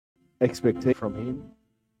expectation from Him,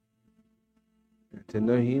 to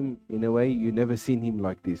know Him in a way you never seen Him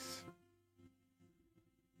like this.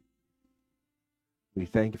 We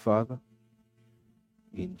thank you, Father,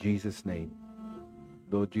 in Jesus' name.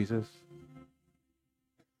 Lord Jesus,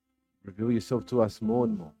 reveal yourself to us more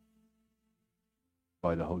and more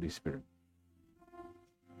by the Holy Spirit.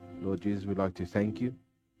 Lord Jesus, we'd like to thank you.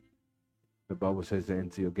 The Bible says to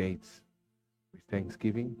enter your gates with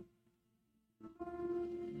thanksgiving.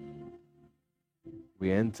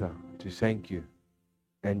 We enter to thank you,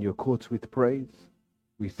 and your courts with praise.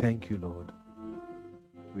 We thank you, Lord.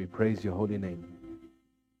 We praise your holy name.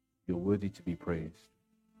 You're worthy to be praised.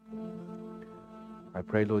 I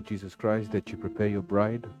pray, Lord Jesus Christ, that you prepare your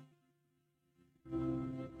bride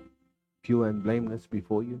pure and blameless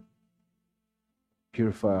before you.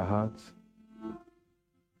 Purify our hearts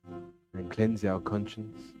and cleanse our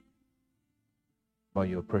conscience by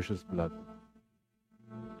your precious blood.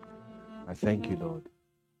 I thank you, Lord,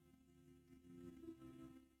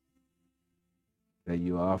 that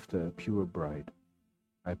you are after a pure bride.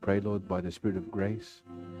 I pray, Lord, by the Spirit of grace,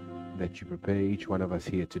 that you prepare each one of us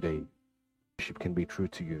here today. Worship can be true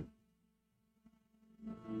to you,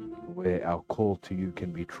 where our call to you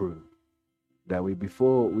can be true. That we,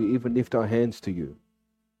 before we even lift our hands to you,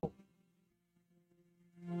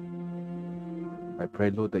 I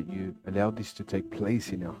pray, Lord, that you allow this to take place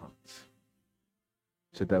in our hearts,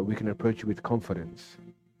 so that we can approach you with confidence,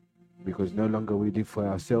 because no longer we live for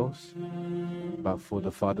ourselves, but for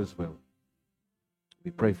the Father's will.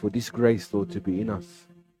 We pray for this grace, Lord, to be in us,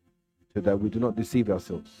 so that we do not deceive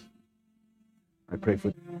ourselves. I pray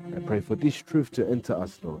for this truth to enter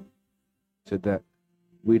us, Lord, so that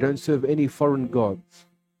we don't serve any foreign gods,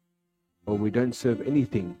 or we don't serve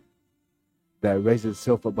anything that raises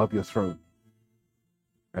itself above your throne.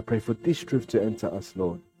 I pray for this truth to enter us,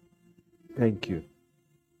 Lord. Thank you.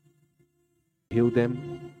 Heal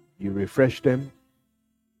them, you refresh them,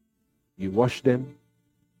 you wash them,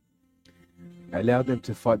 allow them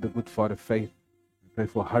to fight the good fight of faith. I pray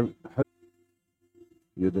for hope.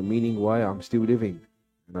 You're the meaning why I'm still living,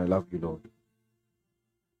 and I love you, Lord.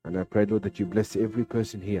 And I pray, Lord, that you bless every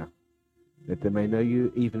person here, that they may know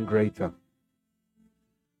you even greater.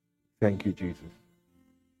 Thank you, Jesus.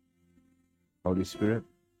 Holy Spirit,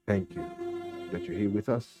 thank you that you're here with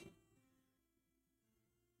us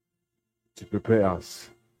to prepare us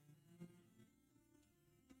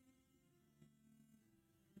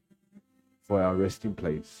for our resting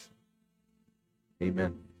place.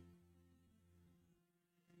 Amen.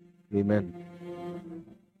 Amen.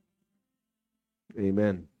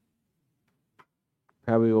 Amen.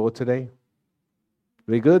 How are we all today?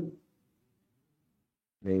 We good?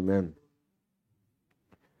 Amen.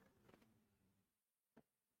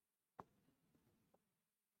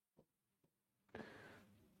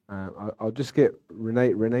 I'll just get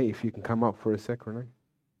Renee. Renee, if you can come up for a sec, Renee.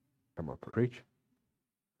 Come up, preach.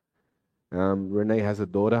 Renee has a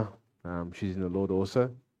daughter. She's in the Lord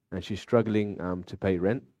also, and she's struggling to pay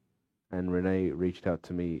rent. And Renee reached out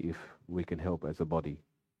to me if we can help as a body.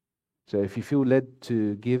 So if you feel led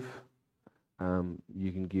to give,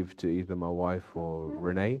 you can give to either my wife or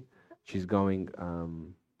Renee. She's going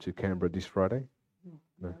to Canberra this Friday.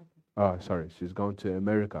 No. Oh, sorry. She's going to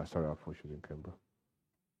America. Sorry, I thought she was in Canberra.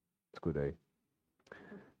 It's a good day.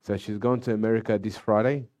 So she's going to America this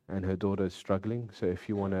Friday, and her daughter is struggling. So if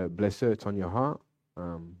you want to bless her, it's on your heart,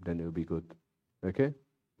 then it'll be good. Okay?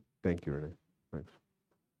 Thank you, Renee. Thanks.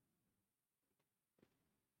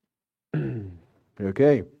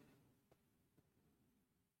 Okay.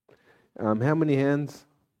 How many hands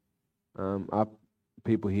up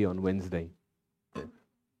people here on Wednesday?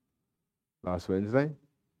 Last Wednesday?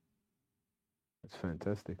 That's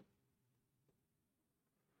fantastic.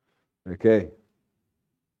 Okay.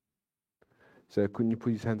 So couldn't you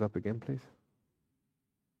put his hands up again, please?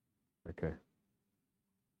 Okay.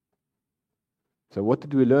 So what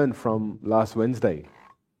did we learn from last Wednesday?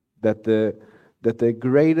 That the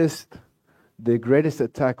greatest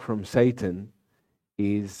attack from Satan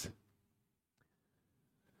is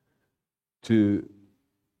to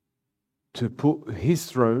put his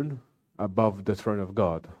throne above the throne of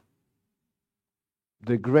God.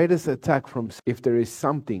 The greatest attack from, if there is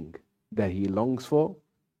something that he longs for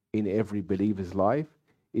in every believer's life,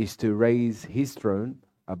 is to raise his throne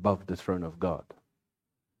above the throne of God.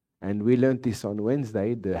 And we learned this on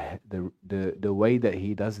Wednesday, the way that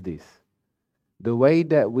he does this. The way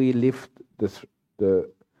that we lift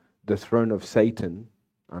the throne of Satan,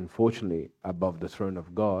 unfortunately, above the throne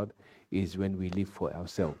of God, is when we live for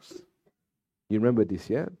ourselves. You remember this,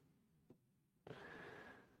 yeah?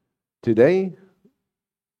 Today,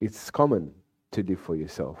 it's common to live for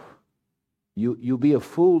yourself. You'll be a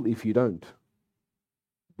fool if you don't.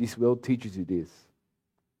 This world teaches you this.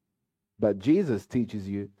 But Jesus teaches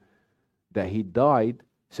you that he died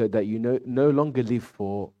so that you no longer live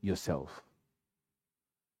for yourself.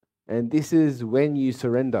 And this is when you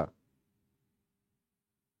surrender.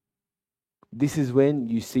 This is when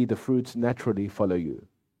you see the fruits naturally follow you.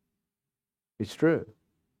 It's true.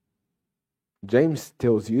 James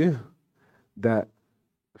tells you that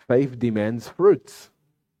faith demands fruits.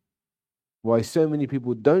 Why so many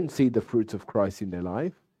people don't see the fruits of Christ in their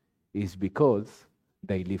life is because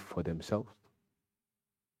they live for themselves.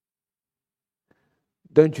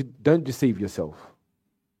 Don't deceive yourself.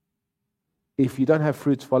 If you don't have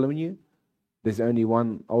fruits following you, there's only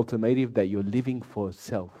one alternative, that you're living for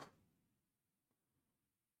self.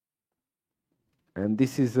 And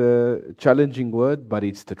this is a challenging word, but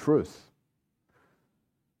it's the truth.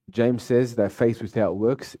 James says that faith without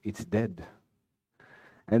works, it's dead.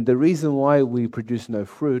 And the reason why we produce no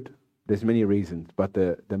fruit, there's many reasons, but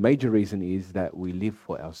the major reason is that we live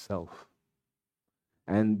for ourselves.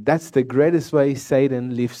 And that's the greatest way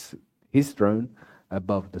Satan lifts his throne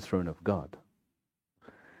above the throne of God.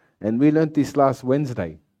 And we learned this last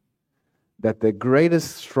Wednesday, that the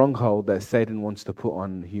greatest stronghold that Satan wants to put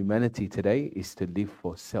on humanity today is to live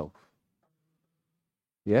for self.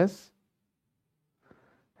 Yes?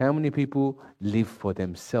 How many people live for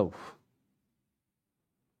themselves?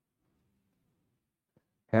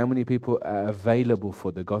 How many people are available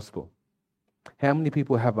for the gospel? How many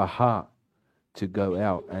people have a heart to go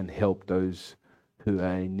out and help those who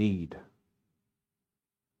are in need?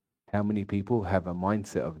 How many people have a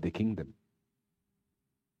mindset of the kingdom?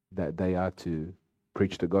 That they are to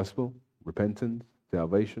preach the gospel, repentance,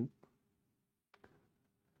 salvation,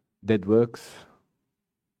 dead works,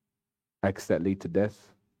 acts that lead to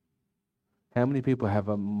death. How many people have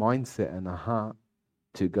a mindset and a heart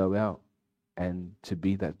to go out and to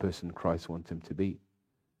be that person Christ wants him to be?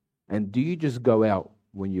 And do you just go out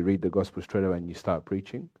when you read the gospel straight away and you start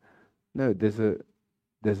preaching? No, there's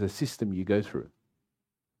a system you go through.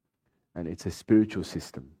 And it's a spiritual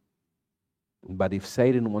system. But if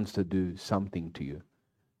Satan wants to do something to you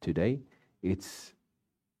today, it's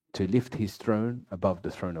to lift his throne above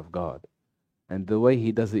the throne of God. And the way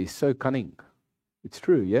he does it is so cunning. It's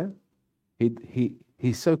true, yeah?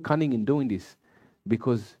 He's so cunning in doing this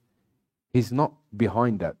because he's not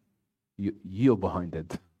behind that. You're behind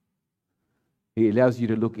it. He allows you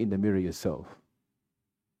to look in the mirror yourself.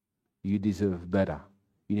 You deserve better.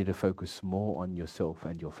 You need to focus more on yourself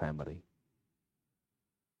and your family.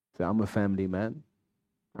 So I'm a family man,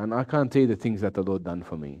 and I can't tell you the things that the Lord done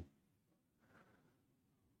for me.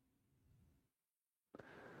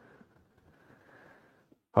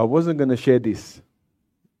 I wasn't going to share this.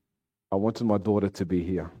 I wanted my daughter to be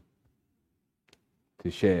here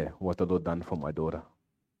to share what the Lord done for my daughter.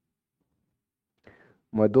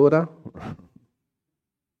 My daughter,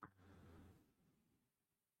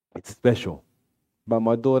 it's special. But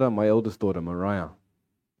my daughter, my eldest daughter, Mariah,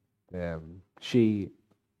 she,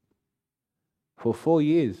 for 4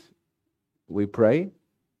 years, we pray,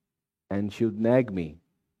 and she would nag me,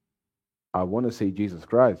 I want to see Jesus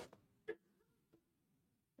Christ.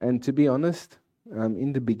 And to be honest,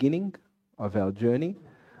 in the beginning of our journey,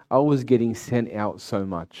 I was getting sent out so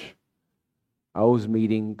much. I was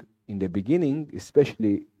meeting, in the beginning,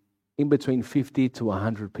 especially in between 50 to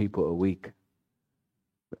 100 people a week.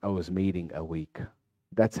 I was meeting a week.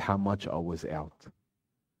 That's how much I was out.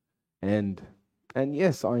 And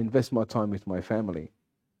yes, I invest my time with my family.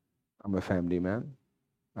 I'm a family man.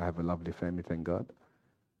 I have a lovely family, thank God.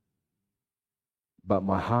 But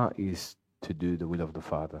my heart is to do the will of the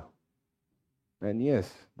Father. And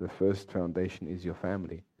yes, the first foundation is your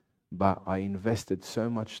family. But I invested so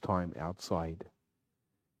much time outside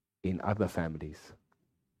in other families,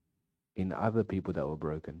 in other people that were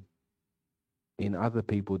broken, in other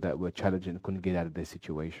people that were challenged and couldn't get out of their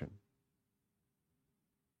situation.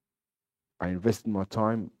 I invested my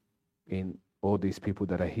time in all these people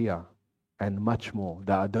that are here and much more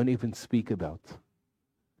that I don't even speak about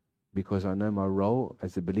because I know my role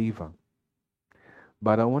as a believer.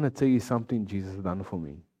 But I want to tell you something Jesus has done for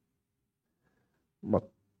me.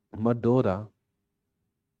 My daughter,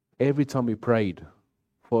 every time we prayed,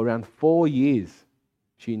 for around 4 years,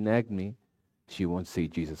 she nagged me, she wants to see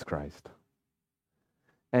Jesus Christ.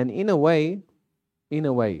 And in a way,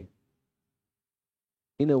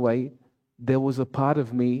 there was a part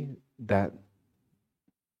of me that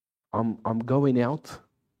I'm going out,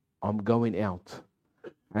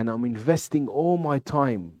 and I'm investing all my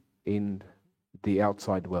time in the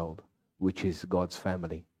outside world, which is God's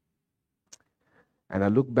family. And I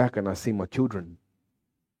look back and I see my children.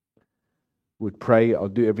 would pray. I'll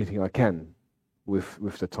do everything I can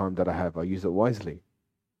with the time that I have. I use it wisely.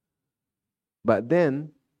 But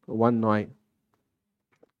then, one night,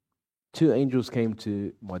 2 angels came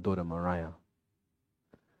to my daughter Mariah.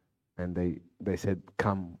 And they said,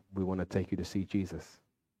 come, we want to take you to see Jesus.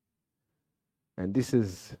 And this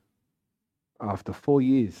is after 4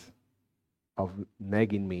 years of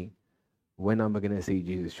nagging me, when am I going to see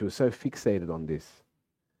Jesus? She was so fixated on this.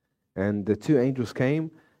 And the 2 angels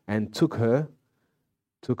came and took her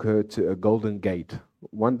to a golden gate.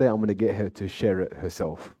 One day I'm going to get her to share it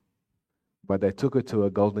herself. But they took her to a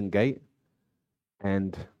golden gate,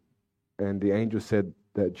 and the angel said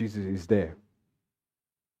that Jesus is there.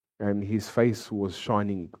 And his face was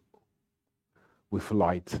shining with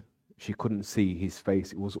light. She couldn't see his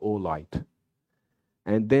face. It was all light.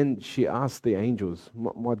 And then she asked the angels,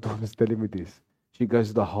 my daughter's telling me this. She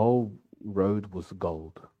goes, the whole road was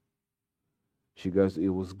gold. She goes, it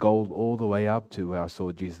was gold all the way up to where I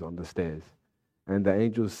saw Jesus on the stairs. And the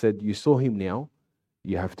angels said, you saw him now,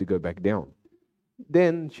 you have to go back down.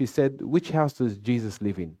 Then she said, which house does Jesus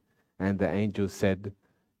live in? And the angel said,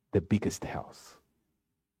 the biggest house.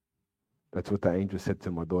 That's what the angel said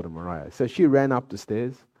to my daughter Mariah. So she ran up the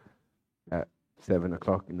stairs at 7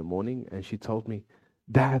 o'clock in the morning, and she told me,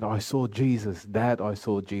 Dad, I saw Jesus. Dad, I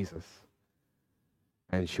saw Jesus.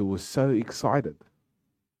 And she was so excited.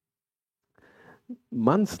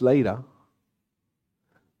 Months later,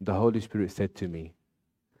 the Holy Spirit said to me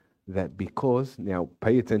that because, now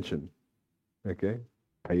pay attention, okay?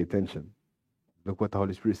 Pay attention. Look what the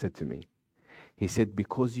Holy Spirit said to me. He said,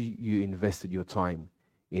 because you invested your time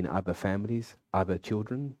in other families, other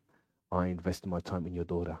children, I invested my time in your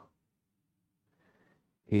daughter.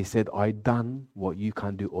 He said, I done what you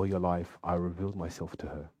can't do all your life. I revealed myself to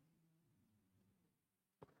her.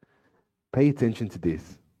 Pay attention to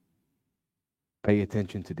this. Pay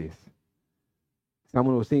attention to this.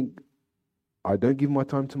 Someone will think, I don't give my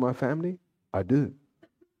time to my family. I do.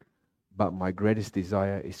 But my greatest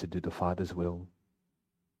desire is to do the Father's will.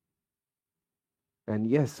 And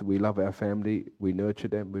yes, we love our family, we nurture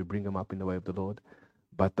them, we bring them up in the way of the Lord.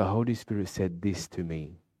 But the Holy Spirit said this to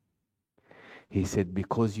me. He said,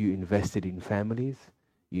 because you invested in families,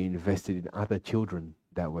 you invested in other children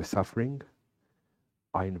that were suffering,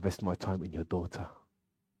 I invest my time in your daughter.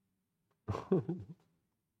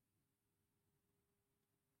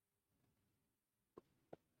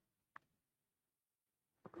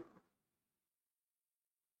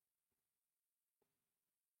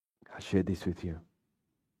 I share this with you.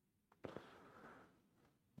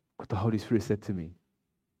 What the Holy Spirit said to me,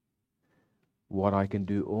 what I can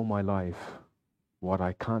do all my life, what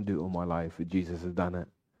I can't do all my life, Jesus has done it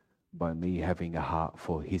by me having a heart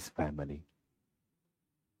for his family.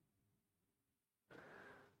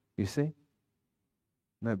 You see? Isn't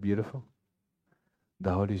that beautiful?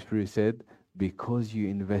 The Holy Spirit said, because you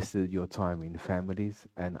invested your time in families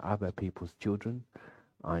and other people's children,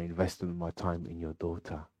 I invested my time in your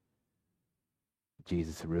daughter.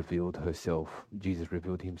 Jesus revealed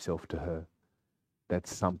himself to her.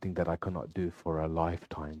 That's something that I cannot do for a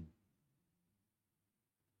lifetime.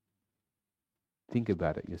 Think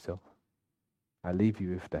about it yourself. I leave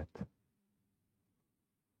you with that.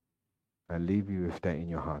 I leave you with that in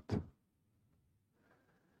your heart.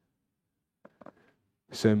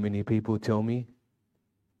 So many people tell me,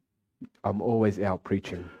 I'm always out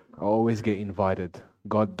preaching. I always get invited.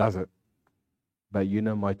 God does it. But you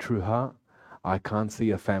know my true heart? I can't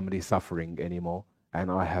see a family suffering anymore,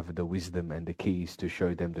 and I have the wisdom and the keys to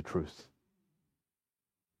show them the truth.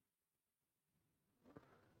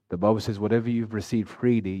 The Bible says, whatever you've received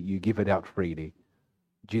freely, you give it out freely.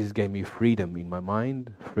 Jesus gave me freedom in my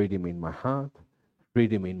mind, freedom in my heart,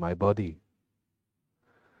 freedom in my body.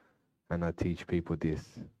 And I teach people this.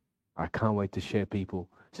 I can't wait to share people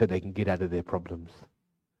so they can get out of their problems.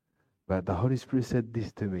 But the Holy Spirit said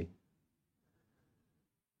this to me.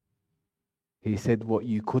 He said, what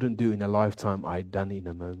you couldn't do in a lifetime, I'd done in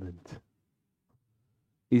a moment.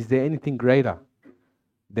 Is there anything greater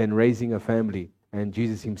than raising a family and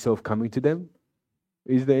Jesus himself coming to them?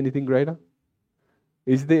 Is there anything greater?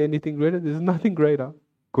 Is there anything greater? There's nothing greater.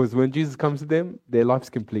 Because when Jesus comes to them, their life's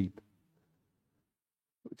complete.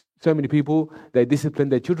 So many people, they discipline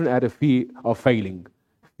their children out of fear of failing,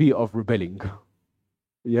 fear of rebelling.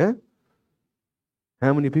 Yeah?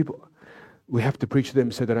 How many people? We have to preach to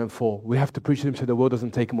them so they don't fall. We have to preach to them so the world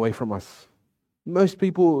doesn't take them away from us. Most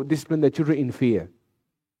people discipline their children in fear.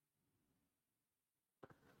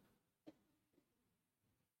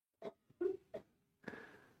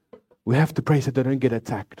 We have to pray so they don't get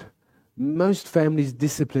attacked. Most families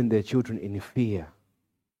discipline their children in fear.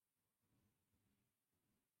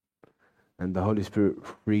 And the Holy Spirit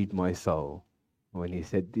freed my soul when He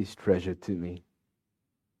said this treasure to me.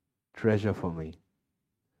 Treasure for me.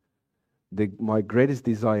 My greatest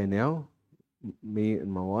desire now, me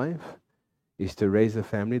and my wife, is to raise a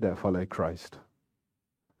family that follow Christ.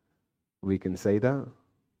 We can say that.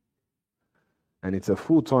 And it's a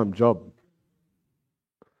full-time job.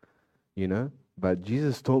 You know? But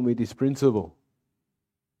Jesus taught me this principle.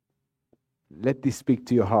 Let this speak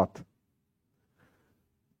to your heart.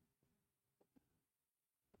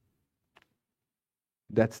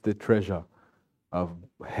 That's the treasure of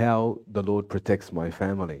how the Lord protects my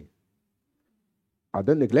family. I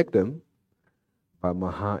don't neglect them, but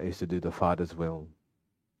my heart is to do the Father's will.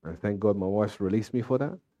 And thank God my wife released me for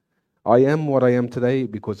that. I am what I am today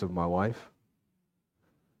because of my wife.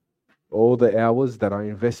 All the hours that I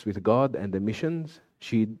invest with God and the missions,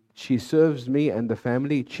 she serves me and the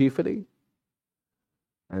family cheerfully.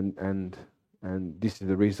 And this is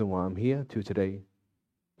the reason why I'm here today.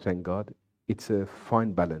 Thank God. It's a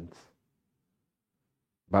fine balance.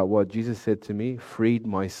 But what Jesus said to me freed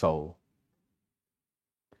my soul.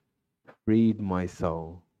 Freed my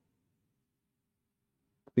soul.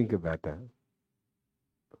 Think about that.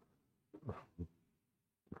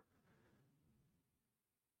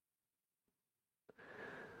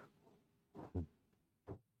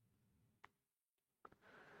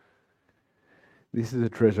 This is a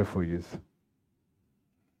treasure for you.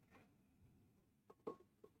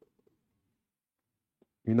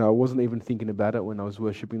 You know, I wasn't even thinking about it when I was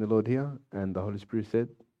worshiping the Lord here, and the Holy Spirit said,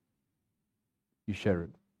 you share it.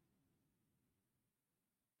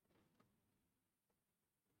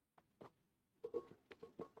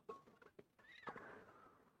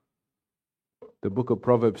 The book of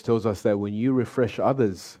Proverbs tells us that when you refresh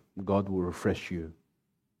others, God will refresh you.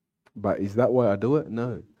 But is that why I do it?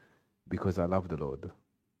 No. Because I love the Lord.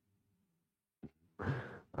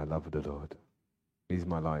 I love the Lord. He's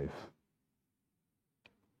my life.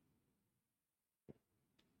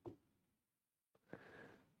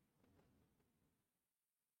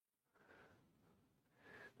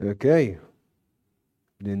 Okay.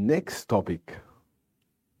 The next topic.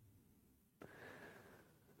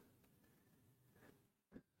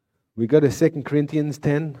 We go to 2 Corinthians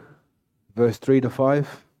 10, verse 3 to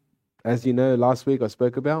 5. As you know, last week I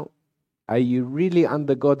spoke about, are you really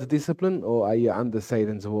under God's discipline or are you under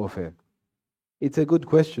Satan's warfare? It's a good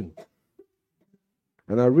question.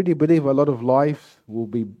 And I really believe a lot of lives will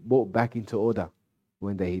be brought back into order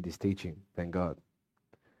when they hear this teaching. Thank God.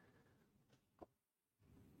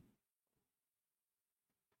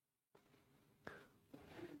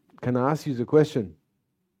 Can I ask you the question?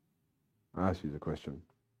 I ask you the question.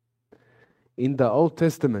 In the Old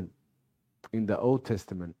Testament,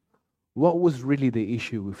 what was really the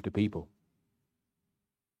issue with the people?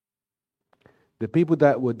 The people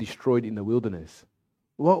that were destroyed in the wilderness.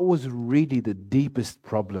 What was really the deepest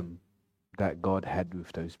problem that God had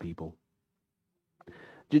with those people?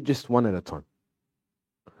 Just one at a time.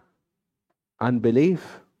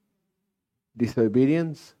 Unbelief,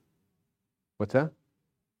 disobedience, what's that?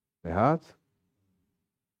 Their hearts?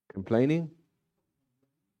 Complaining?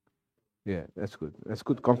 Yeah, that's good. That's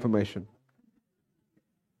good confirmation.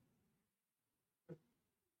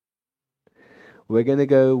 We're going to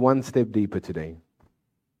go one step deeper today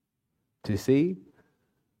to see,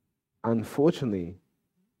 unfortunately,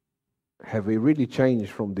 have we really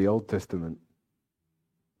changed from the Old Testament?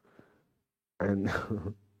 And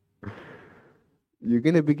you're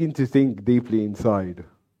going to begin to think deeply inside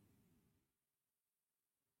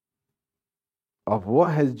of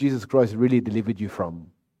what has Jesus Christ really delivered you from.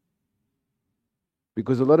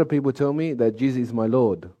 Because a lot of people tell me that Jesus is my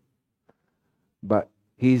Lord, but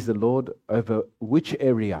He's the Lord over which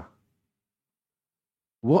area?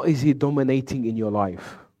 What is He dominating in your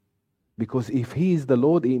life? Because if He is the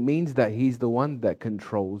Lord, it means that He's the one that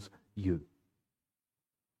controls you.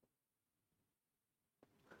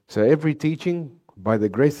 So every teaching, by the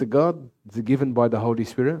grace of God, is given by the Holy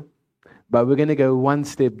Spirit. But we're going to go one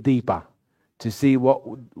step deeper to see what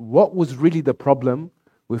was really the problem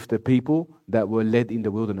with the people that were led in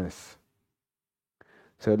the wilderness.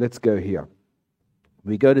 So let's go here.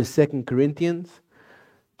 We go to 2 Corinthians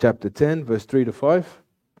chapter 10, verse 3 to 5.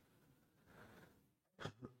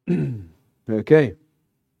 Okay.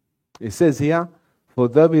 It says here, for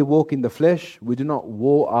though we walk in the flesh, we do not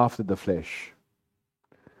war after the flesh.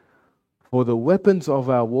 For the weapons of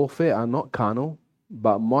our warfare are not carnal,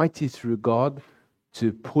 but mighty through God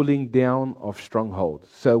to pulling down of strongholds.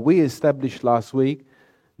 So we established last week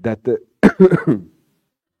that the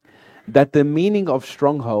that the meaning of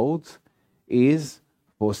strongholds is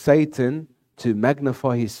for Satan to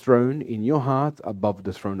magnify his throne in your heart above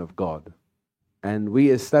the throne of God. And we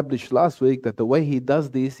established last week that the way he does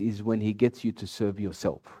this is when he gets you to serve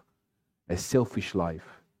yourself, a selfish life.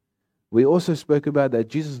 We also spoke about that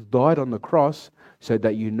Jesus died on the cross so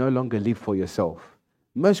that you no longer live for yourself.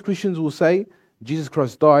 Most Christians will say Jesus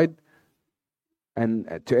Christ died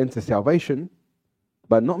and to enter salvation,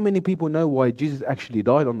 but not many people know why Jesus actually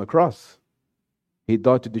died on the cross. He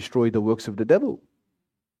died to destroy the works of the devil.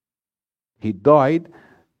 He died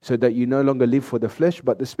so that you no longer live for the flesh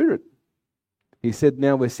but the spirit. He said,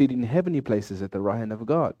 now we're seated in heavenly places at the right hand of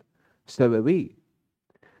God. So are we.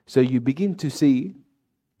 So you begin to see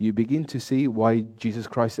why Jesus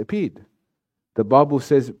Christ appeared. The Bible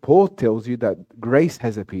says, Paul tells you that grace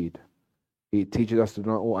has appeared. It teaches us to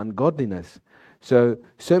know all ungodliness. So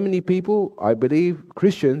many people, I believe,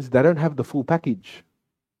 Christians, they don't have the full package.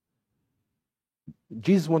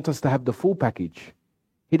 Jesus wants us to have the full package.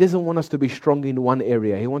 He doesn't want us to be strong in one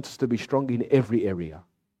area. He wants us to be strong in every area.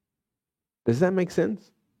 Does that make sense?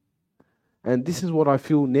 And this is what I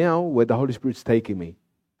feel now where the Holy Spirit's taking me.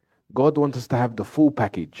 God wants us to have the full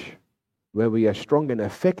package where we are strong and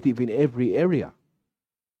effective in every area.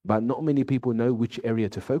 But not many people know which area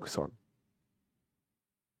to focus on.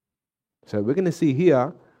 So we're going to see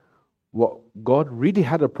here what God really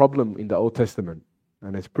had a problem in the Old Testament.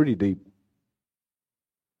 And it's pretty deep.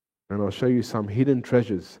 And I'll show you some hidden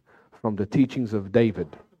treasures from the teachings of David.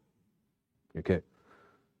 Okay.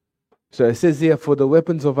 So it says here, for the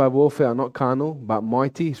weapons of our warfare are not carnal, but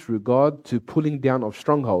mighty through God to pulling down of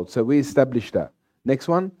strongholds. So we established that. Next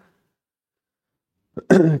one.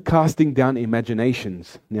 Casting down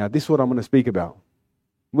imaginations. Now, this is what I'm going to speak about.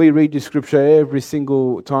 We read the scripture every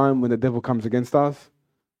single time when the devil comes against us.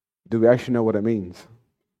 Do we actually know what it means?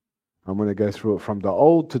 I'm going to go through it from the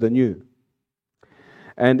old to the new.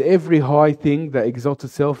 And every high thing that exalts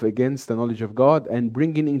itself against the knowledge of God, and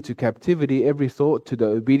bringing into captivity every thought to the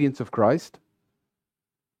obedience of Christ.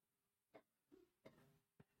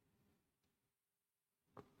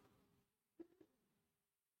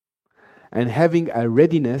 And having a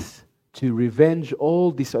readiness to revenge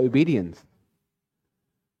all disobedience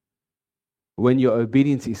when your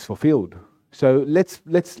obedience is fulfilled. So let's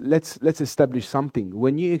establish something.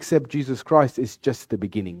 When you accept Jesus Christ, it's just the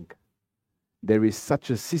beginning. There is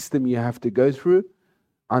such a system you have to go through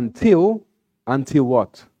until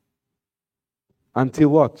what? Until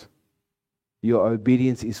what? Your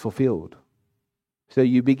obedience is fulfilled. So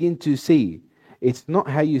you begin to see, it's not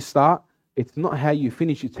how you start, it's not how you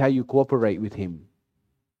finish, it's how you cooperate with Him.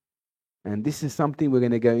 And this is something we're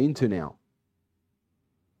going to go into now.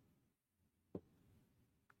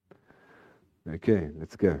 Okay,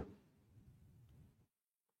 let's go.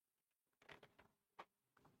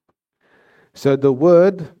 So the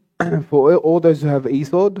word, for all those who have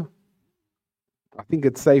eSword, I think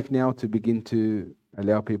it's safe now to begin to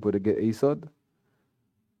allow people to get eSword.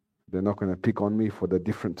 They're not going to pick on me for the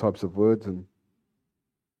different types of words.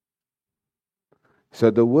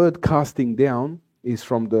 So the word casting down is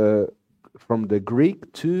from the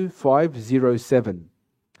Greek 2507.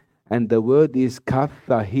 And the word is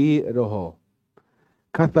kathahiroho.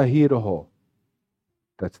 Kathahiroho.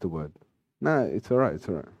 That's the word. No, it's all right, it's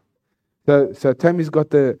all right. So Tammy's got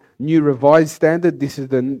the New Revised Standard. This is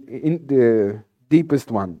the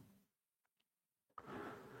deepest one.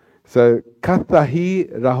 So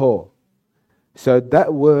kathahiraho. So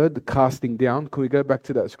that word casting down. Can we go back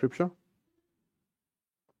to that scripture?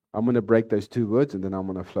 I'm going to break those two words and then I'm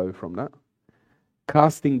going to flow from that.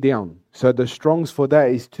 Casting down. So the Strong's for that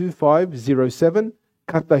is 2507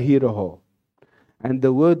 kathahiraho. And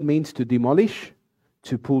the word means to demolish,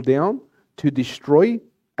 to pull down, to destroy,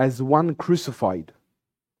 as one crucified.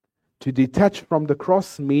 To detach from the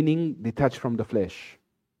cross, meaning detach from the flesh.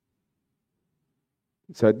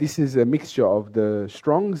 So this is a mixture of the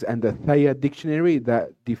Strong's and the Thayer dictionary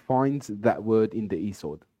that defines that word in the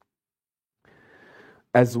eSword.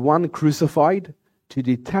 As one crucified, to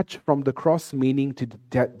detach from the cross, meaning to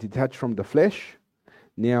detach from the flesh.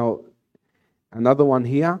 Now, another one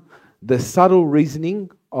here. The subtle reasoning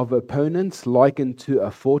of opponents likened to a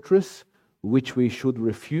fortress which we should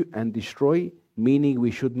refute and destroy, meaning we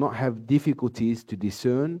should not have difficulties to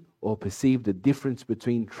discern or perceive the difference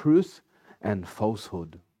between truth and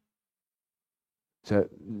falsehood. So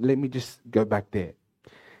let me just go back there.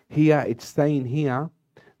 Here, it's saying here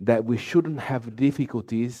that we shouldn't have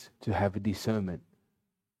difficulties to have discernment.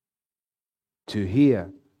 To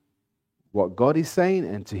hear what God is saying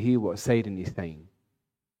and to hear what Satan is saying.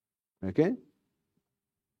 Okay?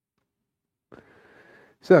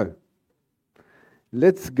 So,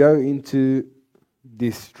 let's go into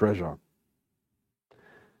this treasure.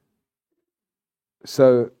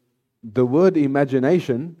 So, the word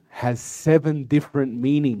imagination has 7 different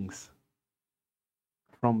meanings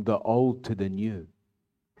from the old to the new.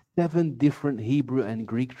 7 different Hebrew and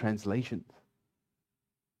Greek translations.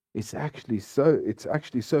 It's actually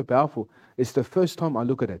so powerful. It's the first time I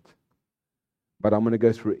look at it. But I'm going to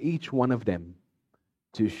go through each one of them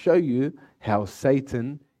to show you how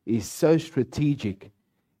Satan is so strategic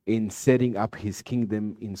in setting up his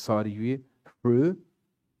kingdom inside of you through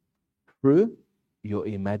your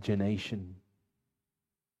imagination.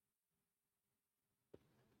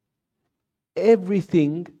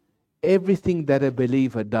 Everything that a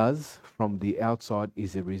believer does from the outside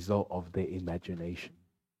is a result of their imagination.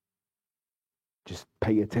 Just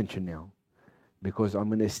pay attention now, because I'm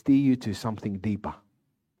going to steer you to something deeper.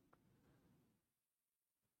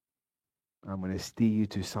 I'm going to steer you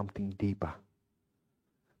to something deeper.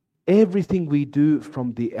 Everything we do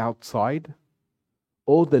from the outside,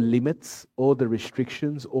 all the limits, all the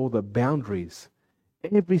restrictions, all the boundaries,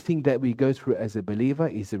 everything that we go through as a believer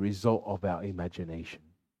is a result of our imagination.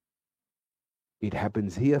 It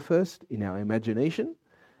happens here first in our imagination,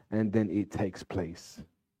 and then it takes place.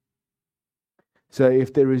 So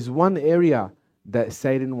if there is one area that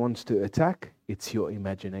Satan wants to attack, it's your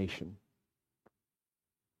imagination.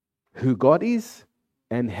 Who God is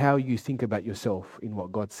and how you think about yourself in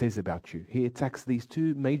what God says about you. He attacks these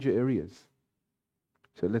 2 major areas.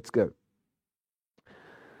 So let's go.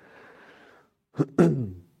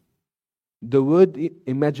 The word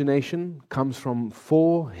imagination comes from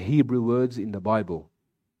 4 Hebrew words in the Bible.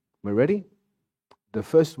 Are we ready? The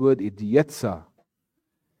first word is Yetzer.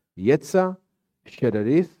 Yetzer,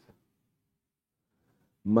 Shederith,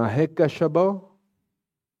 Mahekashabo,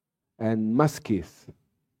 and Maskith.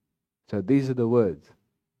 So these are the words.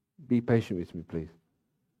 Be patient with me, please.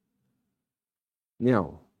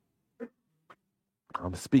 Now,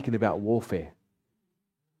 I'm speaking about warfare.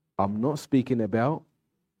 I'm not speaking about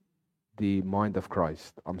the mind of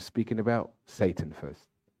Christ. I'm speaking about Satan first.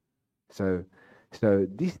 So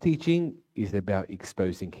this teaching is about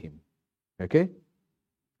exposing him. Okay?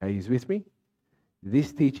 Are you with me?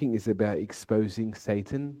 This teaching is about exposing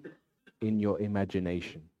Satan in your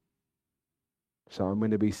imagination. So I'm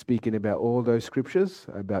going to be speaking about all those scriptures,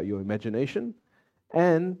 about your imagination,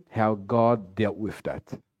 and how God dealt with that.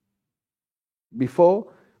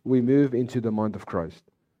 Before we move into the mind of Christ,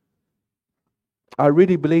 I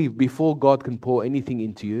really believe before God can pour anything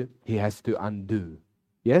into you, He has to undo.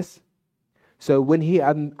 Yes? So when He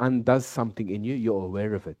undoes something in you, you're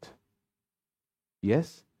aware of it.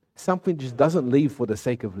 Yes? Something just doesn't leave for the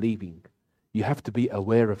sake of leaving. You have to be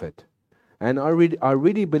aware of it. And I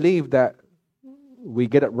really believe that we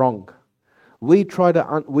get it wrong. We try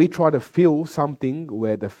to feel something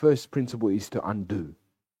where the first principle is to undo.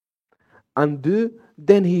 Undo,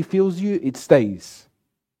 then He fills you, it stays.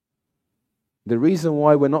 The reason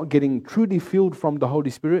why we're not getting truly filled from the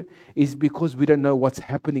Holy Spirit is because we don't know what's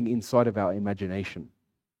happening inside of our imagination.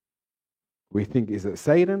 We think, is it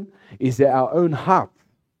Satan? Is it our own heart?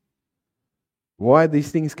 Why are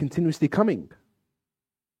these things continuously coming?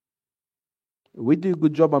 We do a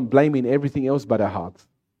good job on blaming everything else but our hearts.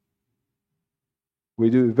 We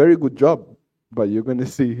do a very good job, but you're going to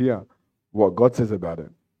see here what God says about it.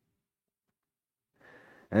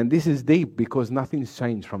 And this is deep because nothing's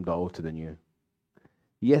changed from the old to the new.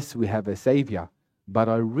 Yes, we have a Savior, but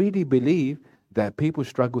I really believe that people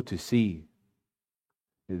struggle to see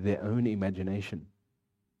their own imagination.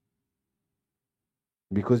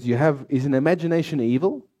 Because is an imagination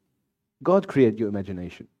evil? God created your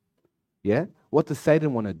imagination. Yeah? What does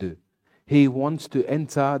Satan want to do? He wants to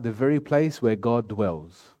enter the very place where God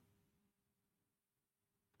dwells.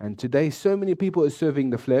 And today, so many people are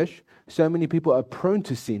serving the flesh. So many people are prone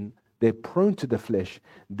to sin. They're prone to the flesh.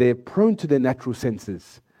 They're prone to the natural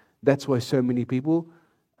senses. That's why so many people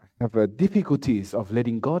have difficulties of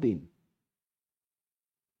letting God in.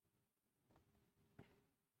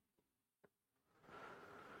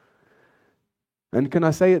 And can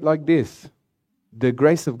I say it like this? The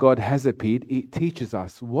grace of God has appeared. It teaches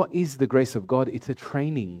us. What is the grace of God? It's a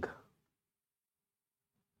training.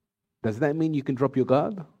 Does that mean you can drop your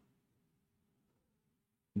guard?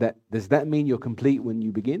 Does that mean you're complete when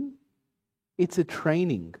you begin? It's a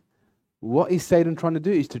training. What is Satan trying to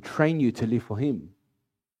do is to train you to live for him.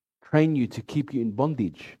 Train you to keep you in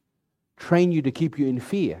bondage. Train you to keep you in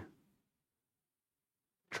fear.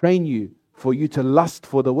 Train you for you to lust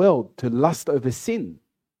for the world, to lust over sin.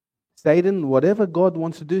 Satan, whatever God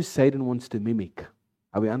wants to do, Satan wants to mimic.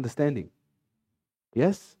 Are we understanding?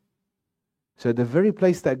 Yes? So the very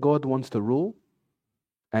place that God wants to rule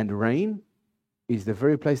and reign is the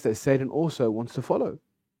very place that Satan also wants to follow.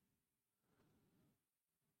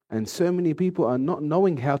 And so many people are not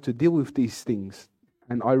knowing how to deal with these things.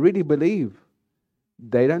 And I really believe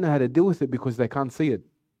they don't know how to deal with it because they can't see it.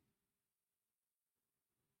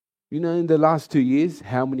 You know, in the last 2 years,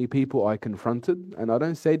 how many people I confronted, and I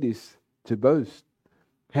don't say this to boast,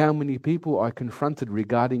 how many people I confronted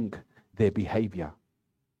regarding their behavior,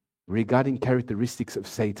 regarding characteristics of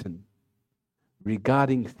Satan,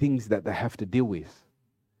 regarding things that they have to deal with.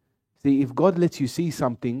 See, if God lets you see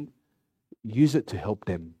something, use it to help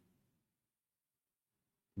them.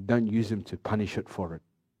 Don't use them to punish it for it.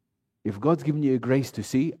 If God's given you a grace to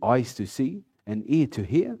see, eyes to see, and ear to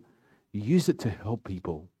hear, use it to help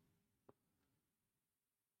people.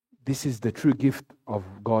 This is the true gift of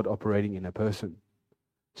God operating in a person.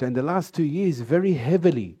 So in the last 2 years, very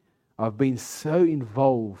heavily, I've been so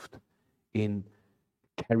involved in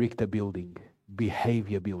character building,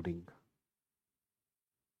 behavior building.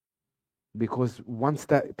 Because once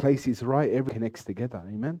that place is right, everything connects together.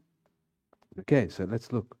 Amen? Okay, so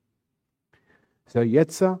let's look. So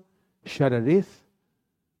Yetzer, Shararith,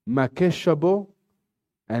 Makeshabo,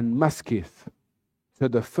 and Maskith. So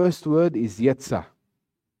the first word is Yetzer.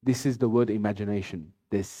 This is the word imagination.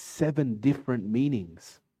 There's 7 different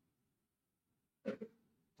meanings.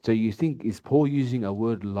 So you think, is Paul using a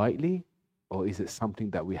word lightly, or is it something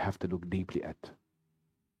that we have to look deeply at?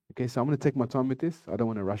 Okay, so I'm going to take my time with this. I don't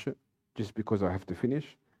want to rush it just because I have to finish.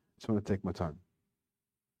 I just want to take my time.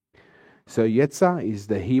 So Yetzer is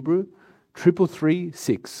the Hebrew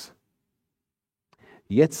 333:6.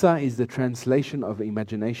 Yetzer is the translation of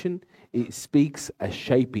imagination. It speaks a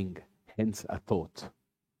shaping, hence a thought.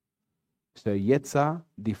 So Yetzer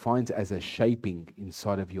defines as a shaping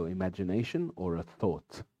inside of your imagination or a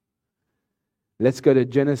thought. Let's go to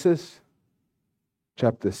Genesis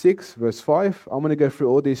chapter 6, verse 5. I'm going to go through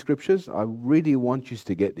all these scriptures. I really want you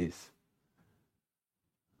to get this.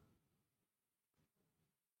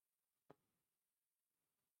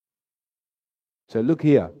 So look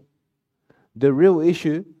here. The real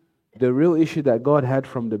issue that God had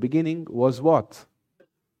from the beginning was what?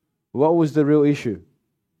 What was the real issue?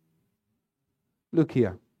 Look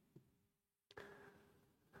here.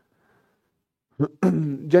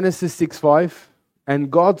 Genesis 6:5.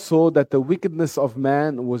 And God saw that the wickedness of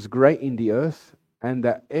man was great in the earth, and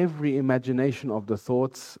that every imagination of the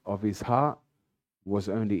thoughts of his heart was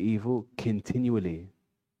only evil continually.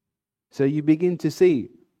 So you begin to see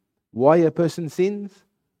why a person sins,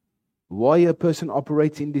 why a person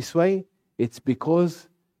operates in this way. It's because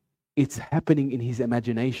it's happening in his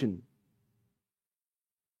imagination.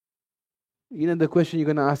 You know the question you're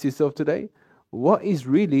going to ask yourself today? What is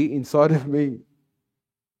really inside of me?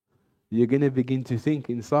 You're going to begin to think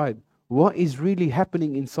inside. What is really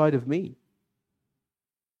happening inside of me?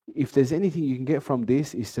 If there's anything you can get from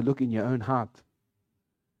this, is to look in your own heart.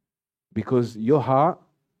 Because your heart,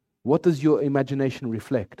 what does your imagination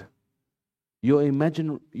reflect? Your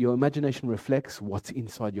imagination reflects what's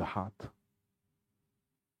inside your heart.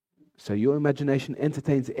 So your imagination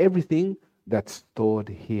entertains everything that's stored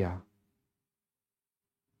here.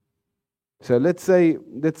 So let's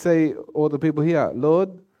say all the people here,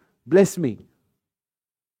 Lord, bless me.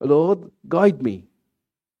 Lord, guide me.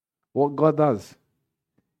 What God does,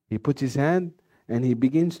 He puts His hand and He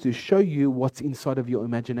begins to show you what's inside of your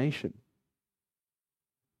imagination.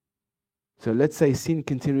 So let's say sin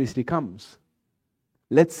continuously comes.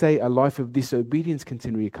 Let's say a life of disobedience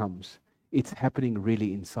continually comes. It's happening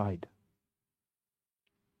really inside.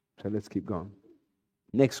 So let's keep going.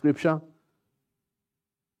 Next scripture.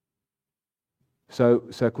 So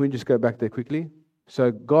can we just go back there quickly?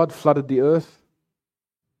 So God flooded the earth.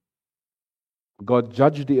 God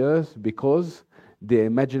judged the earth because the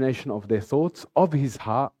imagination of their thoughts of His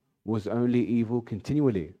heart was only evil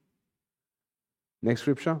continually. Next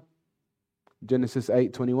scripture. Genesis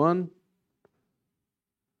 8:21.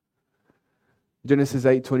 Genesis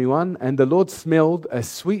 8:21. And the Lord smelled a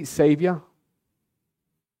sweet savor.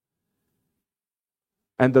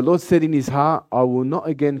 And the Lord said in His heart, I will not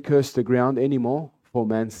again curse the ground anymore for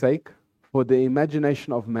man's sake, for the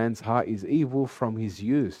imagination of man's heart is evil from his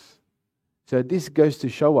youth. So this goes to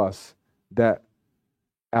show us that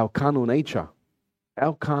our carnal nature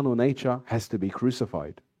has to be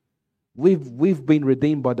crucified. We've been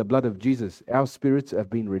redeemed by the blood of Jesus. Our spirits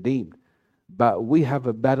have been redeemed. But we have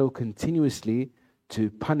a battle continuously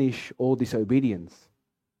to punish all disobedience.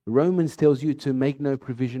 Romans tells you to make no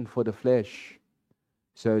provision for the flesh.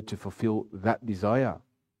 So to fulfill that desire.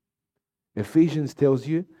 Ephesians tells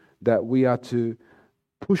you that we are to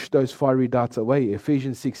push those fiery darts away.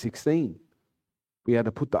 Ephesians 6:16. We are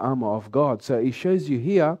to put the armor of God. So it shows you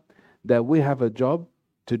here that we have a job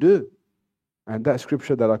to do. And that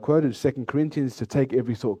scripture that I quoted, 2 Corinthians, to take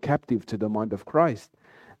every thought captive to the mind of Christ.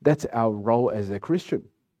 That's our role as a Christian.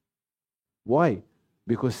 Why?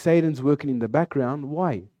 Because Satan's working in the background.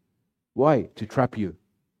 Why? Why? To trap you,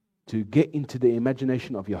 to get into the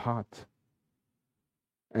imagination of your heart.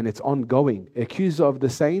 And it's ongoing. Accuser of the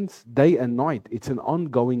saints, day and night. It's an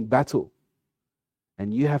ongoing battle.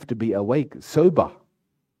 And you have to be awake, sober.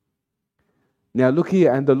 Now look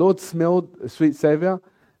here, and the Lord smelled a sweet savour,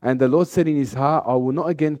 and the Lord said in his heart, I will not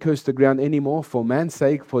again curse the ground anymore for man's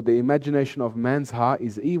sake, for the imagination of man's heart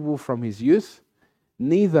is evil from his youth.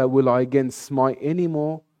 Neither will I again smite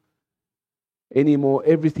anymore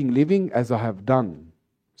everything living as I have done.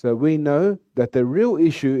 So we know that the real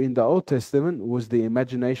issue in the Old Testament was the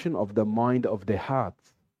imagination of the mind of their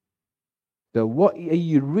hearts. So what are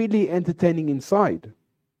you really entertaining inside?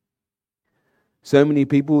 So many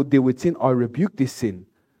people deal with sin. I rebuke this sin.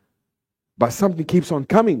 But something keeps on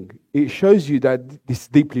coming. It shows you that this is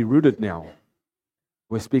deeply rooted now.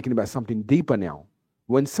 We're speaking about something deeper now.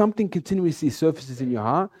 When something continuously surfaces in your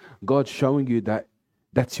heart, God's showing you that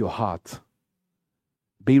that's your heart.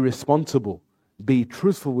 Be responsible. Be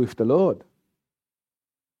truthful with the Lord.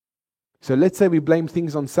 So let's say we blame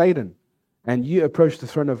things on Satan, and you approach the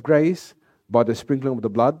throne of grace by the sprinkling of the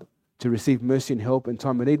blood to receive mercy and help in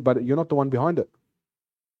time of need, but you're not the one behind it.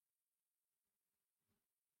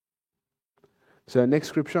 So next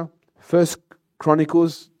scripture, 1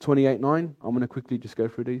 Chronicles 28:9. I'm going to quickly just go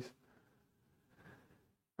through these.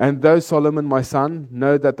 And though Solomon, my son,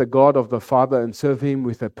 know that the God of the Father and serve him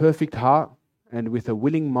with a perfect heart and with a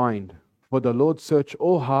willing mind, for the Lord search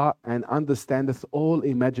all heart and understandeth all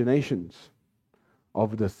imaginations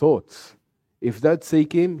of the thoughts. If thou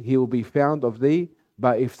seek him, he will be found of thee,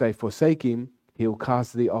 but if they forsake him, he will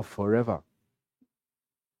cast thee off forever.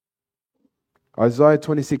 Isaiah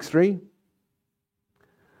 26:3.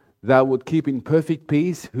 Thou wilt keep in perfect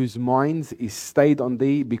peace whose minds is stayed on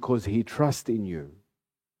thee because he trusts in you.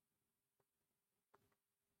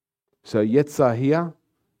 So Yetzah here,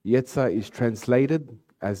 Yetzah is translated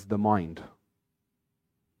as the mind.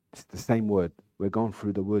 It's the same word. We're going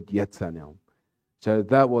through the word Yetzah now. So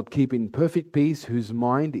thou wilt keep in perfect peace whose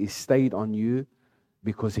mind is stayed on you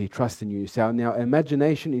because he trusts in you. So now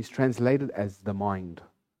imagination is translated as the mind.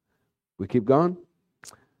 We keep going.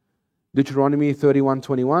 Deuteronomy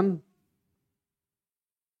 31:21.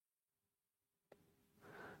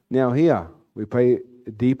 Now here, we pay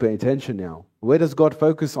deeper attention now. Where does God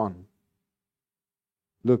focus on?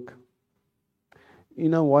 Look, you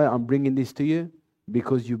know why I'm bringing this to you?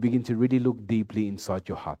 Because you begin to really look deeply inside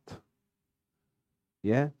your heart.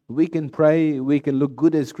 Yeah? We can pray, we can look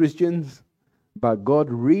good as Christians, but God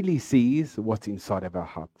really sees what's inside of our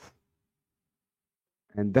hearts.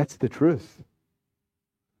 And that's the truth.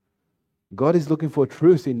 God is looking for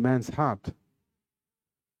truth in man's heart.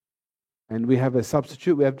 And we have a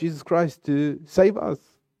substitute, we have Jesus Christ to save us.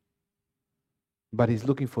 But he's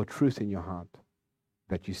looking for truth in your heart,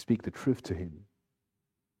 that you speak the truth to him.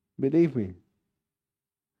 Believe me.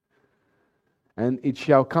 And it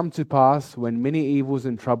shall come to pass, when many evils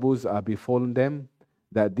and troubles are befallen them,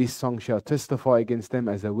 that this song shall testify against them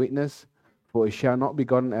as a witness, for it shall not be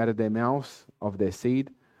gotten out of their mouths of their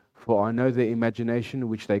seed. For I know their imagination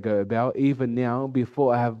which they go about, even now,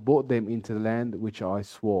 before I have brought them into the land which I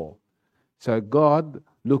swore. So God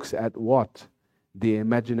looks at what? The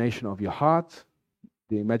imagination of your heart,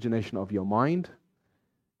 the imagination of your mind,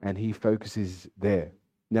 and he focuses there.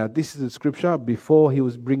 Now, this is a scripture before he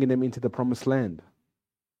was bringing them into the promised land.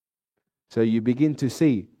 So you begin to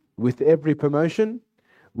see, with every promotion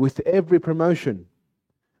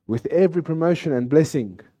and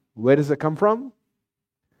blessing, where does it come from?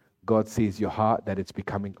 God sees your heart, that it's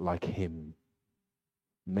becoming like him.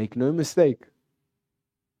 Make no mistake.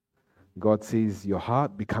 God sees your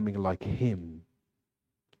heart becoming like him.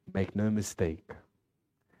 Make no mistake.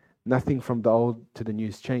 Nothing from the old to the new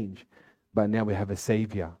has changed. But now we have a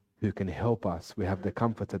Savior who can help us. We have the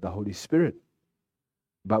comfort of the Holy Spirit.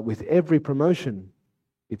 But with every promotion,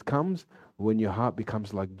 it comes when your heart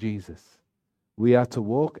becomes like Jesus. We are to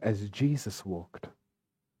walk as Jesus walked.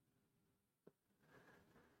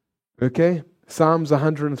 Okay, Psalms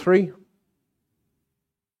 103,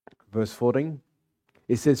 verse 14.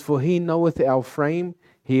 It says, for he knoweth our frame,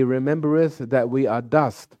 he remembereth that we are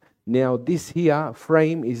dust. Now this here,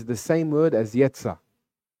 frame, is the same word as Yetzah.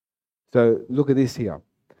 So look at this here.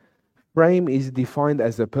 Frame is defined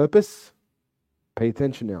as a purpose. Pay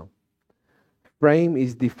attention now. Frame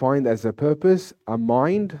is defined as a purpose, a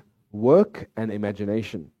mind, work, and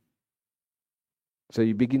imagination. So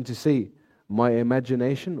you begin to see, my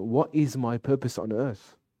imagination, what is my purpose on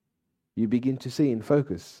earth? You begin to see in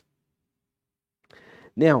focus.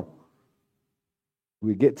 Now,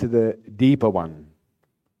 we get to the deeper one,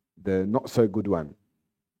 the not so good one.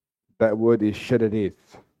 That word is shadadith.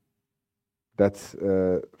 That's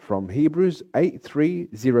from Hebrews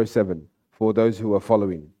 8:3-07 for those who are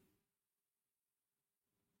following.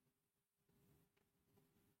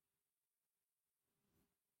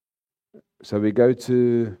 So we go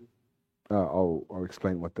to, I'll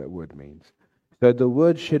explain what that word means. So the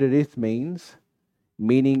word shadadith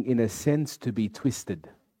meaning in a sense to be twisted.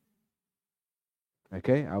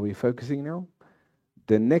 Okay, are we focusing now?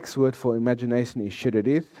 The next word for imagination is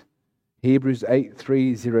shadadith, Hebrews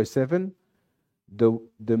 8:3-07.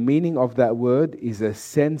 The meaning of that word is a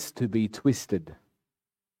sense to be twisted.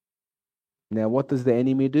 Now, what does the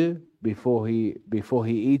enemy do before he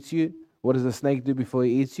eats you? What does the snake do before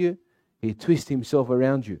he eats you? He twists himself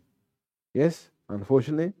around you. Yes,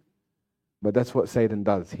 unfortunately. But that's what Satan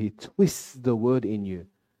does. He twists the word in you.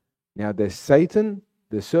 Now, there's Satan,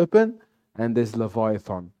 the serpent, and there's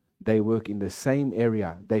Leviathan. They work in the same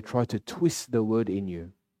area. They try to twist the word in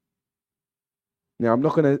you. Now, I'm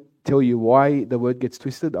not going to tell you why the word gets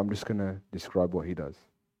twisted. I'm just going to describe what he does.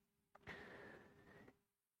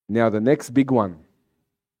 Now, the next big one.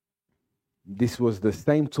 This was the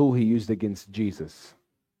same tool he used against Jesus.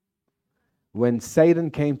 When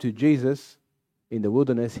Satan came to Jesus in the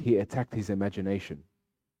wilderness, he attacked his imagination.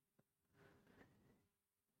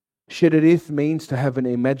 Shadadith means to have an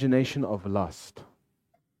imagination of lust.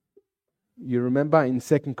 You remember in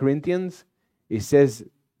 2 Corinthians, it says,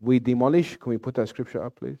 we demolish. Can we put that scripture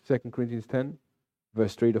up, please? 2 Corinthians 10,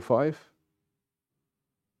 verse 3-5.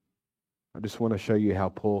 I just want to show you how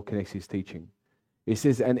Paul connects his teaching. It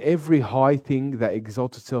says, and every high thing that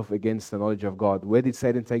exalts itself against the knowledge of God. Where did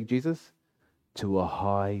Satan take Jesus? To a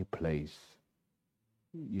high place.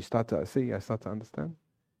 You start to see, I start to understand.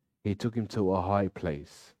 He took him to a high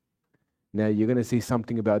place. Now you're going to see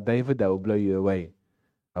something about David that will blow you away.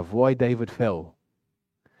 Of why David fell.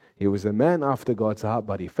 He was a man after God's heart,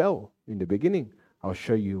 but he fell in the beginning. I'll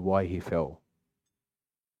show you why he fell.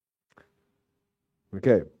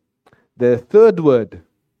 Okay. The third word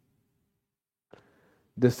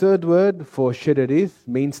for shadadith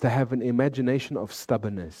means to have an imagination of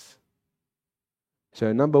stubbornness.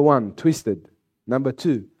 So number 1, twisted. Number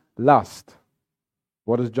 2, lust.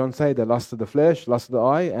 What does John say? The lust of the flesh, lust of the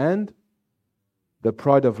eye, and the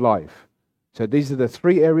pride of life. So these are the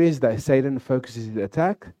 3 areas that Satan focuses his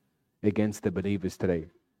attack against the believers today.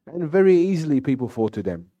 And very easily people fall to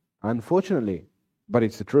them, unfortunately, but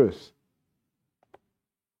it's the truth.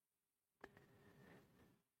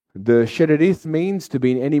 The shadadith means to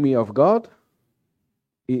be an enemy of God.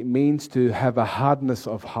 It means to have a hardness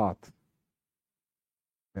of heart.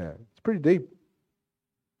 Yeah, it's pretty deep.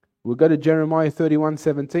 We'll go to Jeremiah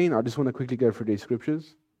 31:17. I just want to quickly go through these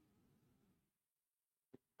scriptures.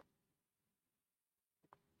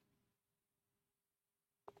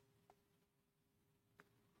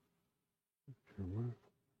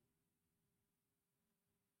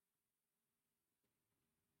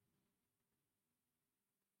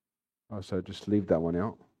 Oh, so just leave that one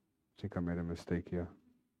out. I think I made a mistake here.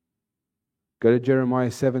 Go to Jeremiah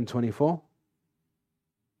 7:24.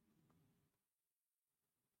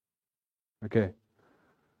 Okay.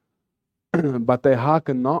 But they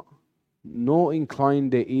hearkened not, nor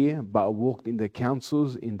inclined their ear, but walked in the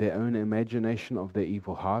counsels in their own imagination of their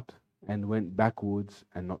evil heart, and went backwards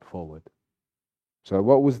and not forward. So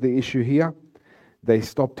what was the issue here? They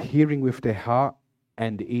stopped hearing with their heart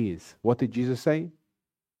and ears. What did Jesus say?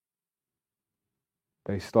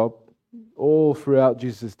 They stopped all throughout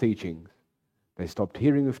Jesus' teachings. They stopped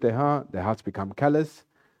hearing with their hearts become callous.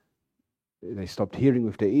 They stopped hearing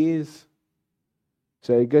with their ears.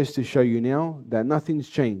 So it goes to show you now that nothing's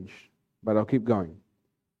changed. But I'll keep going.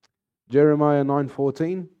 Jeremiah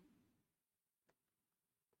 9:14.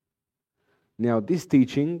 Now this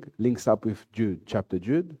teaching links up with Jude, chapter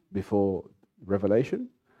Jude, before Revelation.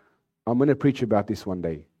 I'm going to preach about this one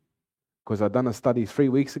day. Because I've done a study 3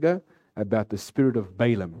 weeks ago about the spirit of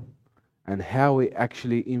Balaam and how it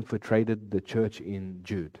actually infiltrated the church in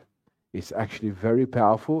Jude. It's actually very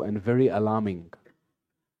powerful and very alarming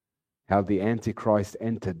how the Antichrist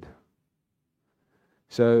entered.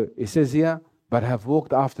 So it says here, but have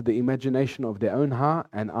walked after the imagination of their own heart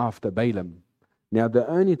and after Balaam. Now the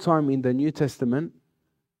only time in the New Testament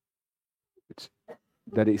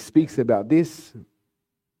that it speaks about this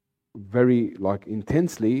very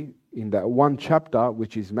intensely in that one chapter,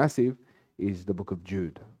 which is massive, is the book of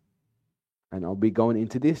Jude. And I'll be going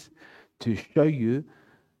into this to show you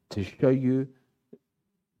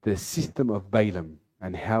the system of Balaam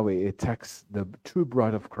and how it attacks the true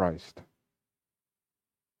bride of Christ.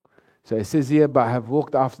 So it says here, but have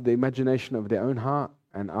walked after the imagination of their own heart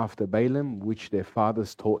and after Balaam, which their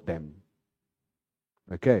fathers taught them.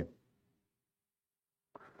 Okay.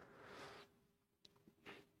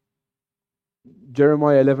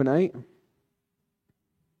 Jeremiah 11:8.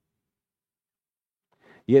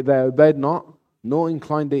 Yet they obeyed not, nor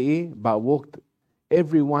inclined their ear, but walked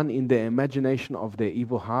every one in the imagination of their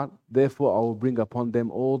evil heart. Therefore I will bring upon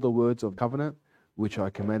them all the words of covenant, which I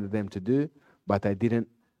commanded them to do, but they did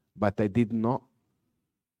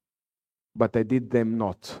them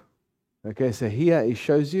not. Okay, so here it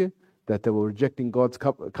shows you that they were rejecting God's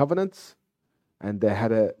covenants, and they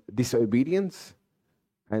had a disobedience,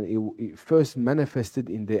 and it first manifested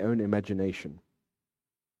in their own imagination.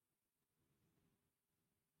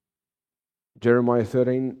 Jeremiah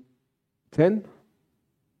 13:10.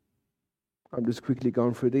 I'm just quickly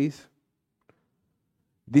going through these.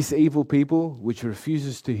 This evil people, which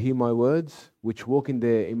refuses to hear my words, which walk in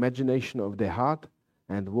the imagination of their heart,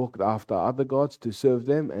 and walk after other gods to serve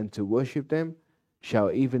them and to worship them,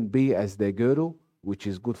 shall even be as their girdle, which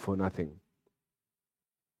is good for nothing.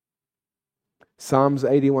 Psalms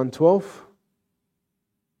 81:12.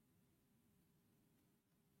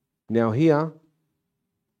 Now here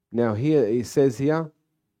it says here,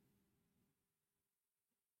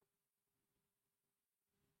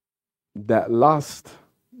 that lust,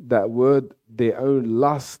 that word, their own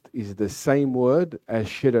lust, is the same word as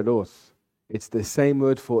shiraros. It's the same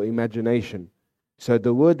word for imagination. So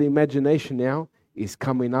the word imagination now is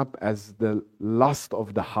coming up as the lust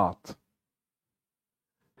of the heart.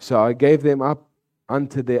 So I gave them up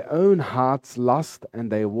unto their own heart's lust,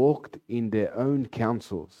 and they walked in their own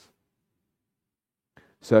counsels.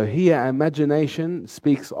 So here imagination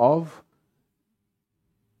speaks of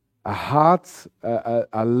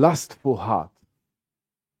a lustful heart.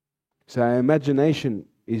 So our imagination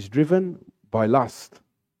is driven by lust.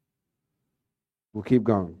 We'll keep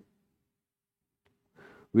going.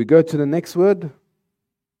 We go to the next word.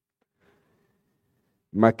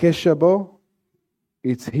 Makeshabo.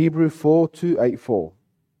 It's Hebrew 4284.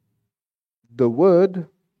 The word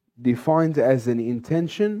defined as an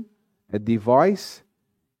intention, a device,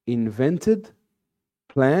 invented,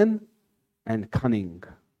 plan, and cunning.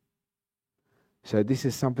 So this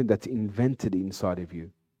is something that's invented inside of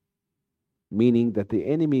you. Meaning that the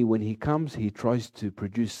enemy, when he comes, he tries to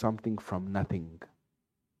produce something from nothing.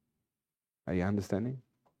 Are you understanding?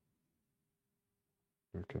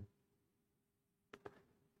 Okay.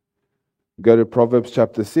 Go to Proverbs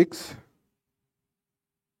chapter 6,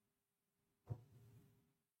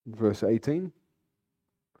 verse 18.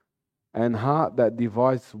 And heart that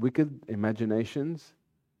devises wicked imaginations,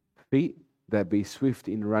 feet that be swift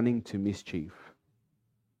in running to mischief.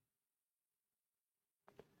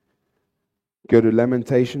 Go to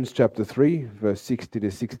Lamentations chapter 3, verse 60 to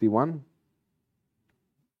 61.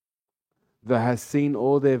 Thou hast seen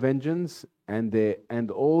all their vengeance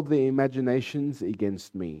and all their imaginations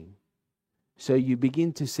against me. So you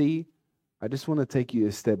begin to see, I just want to take you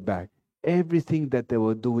a step back. Everything that they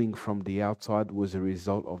were doing from the outside was a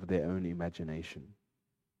result of their own imagination.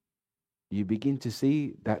 You begin to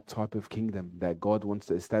see that type of kingdom that God wants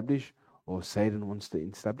to establish or Satan wants to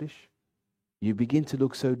establish. You begin to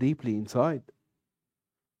look so deeply inside.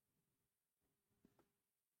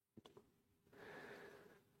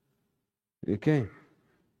 Okay.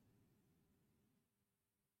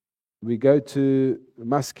 We go to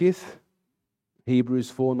Maskith,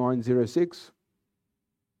 Hebrews 4:9-6.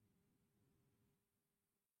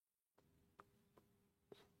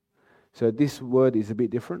 So this word is a bit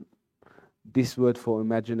different. This word for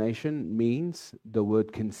imagination means the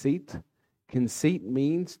word conceit. Conceit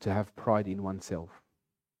means to have pride in oneself.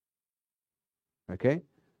 Okay?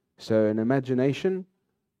 So an imagination,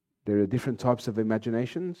 there are different types of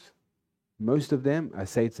imaginations. Most of them are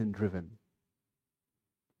Satan-driven.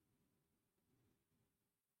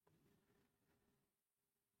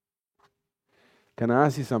 Can I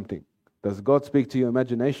ask you something? Does God speak to your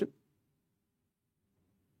imagination?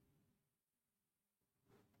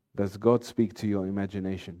 Does God speak to your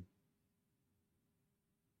imagination?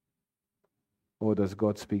 Or does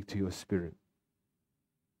God speak to your spirit?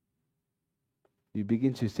 You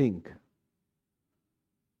begin to think.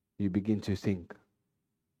 You begin to think.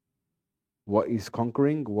 What is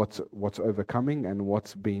conquering, what's overcoming, and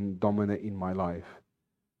what's being dominant in my life?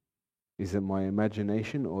 Is it my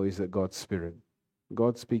imagination or is it God's spirit?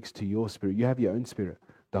 God speaks to your spirit. You have your own spirit.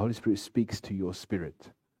 The Holy Spirit speaks to your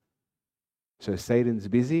spirit. So Satan's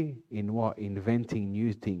busy in what? Inventing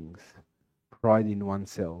new things. Pride in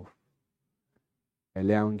oneself.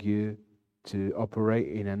 Allowing you to operate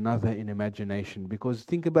in another imagination. Because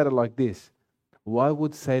think about it like this. Why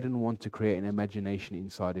would Satan want to create an imagination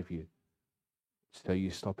inside of you so you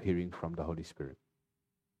stop hearing from the Holy Spirit?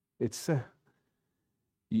 It's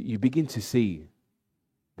you begin to see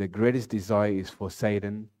the greatest desire is for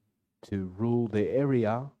Satan to rule the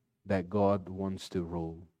area that God wants to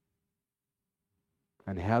rule.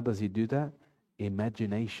 And how does he do that?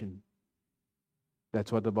 Imagination.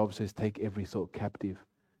 That's what the Bible says, take every thought captive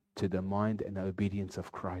to the mind and the obedience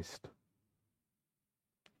of Christ.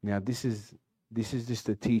 Now this is just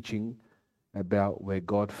a teaching about where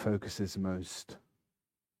God focuses most.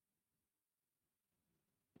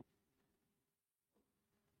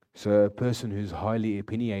 So a person who's highly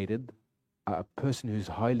opinionated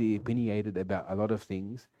about a lot of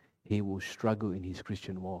things, he will struggle in his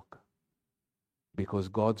Christian walk. Because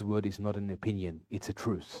God's word is not an opinion, it's a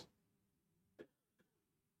truth.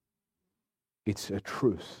 It's a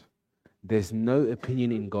truth. There's no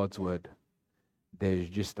opinion in God's word. There's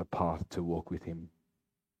just a path to walk with him.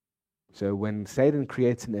 So when Satan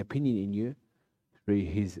creates an opinion in you through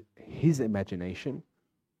his imagination,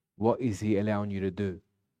 what is he allowing you to do?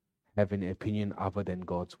 Have an opinion other than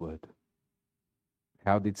God's word.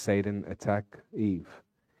 How did Satan attack Eve?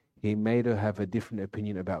 He made her have a different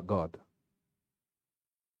opinion about God.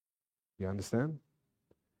 You understand?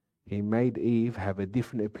 He made Eve have a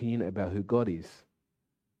different opinion about who God is.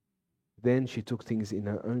 Then she took things in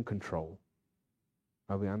her own control.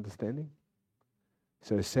 Are we understanding?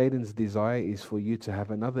 So Satan's desire is for you to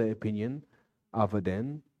have another opinion other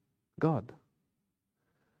than God.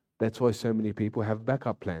 That's why so many people have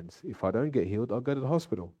backup plans. If I don't get healed, I'll go to the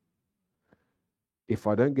hospital. If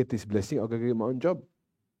I don't get this blessing, I'll go get my own job.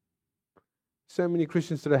 So many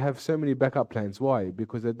Christians today have so many backup plans. Why?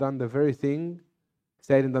 Because they've done the very thing,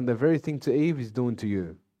 Satan done the very thing to Eve he's doing to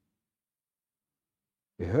you.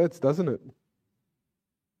 It hurts, doesn't it?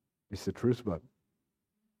 It's the truth, but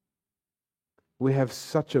we have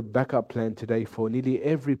such a backup plan today for nearly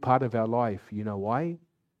every part of our life. You know why?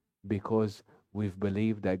 Because we've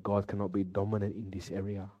believed that God cannot be dominant in this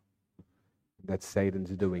area. That's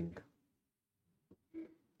Satan's doing.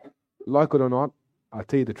 Like it or not, I'll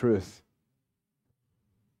tell you the truth.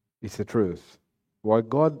 It's the truth. Why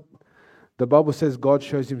the Bible says God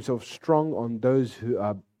shows himself strong on those who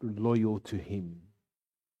are loyal to him.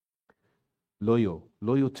 Loyal.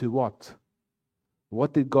 Loyal to what?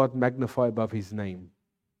 What did God magnify above his name?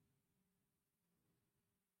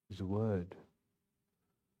 His word.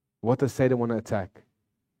 What does Satan want to attack?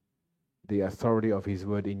 The authority of his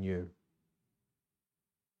word in you.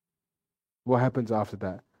 What happens after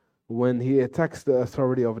that? When he attacks the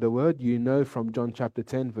authority of the word, you know from John chapter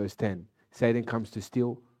 10, verse 10, Satan comes to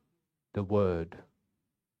steal the word.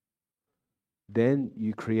 Then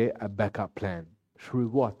you create a backup plan. Through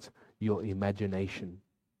what? Your imagination.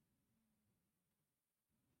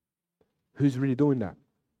 Who's really doing that?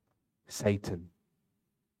 Satan.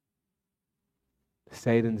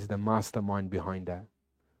 Satan's the mastermind behind that.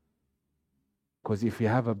 Because if you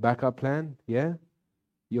have a backup plan,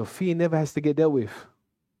 your fear never has to get dealt with.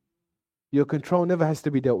 Your control never has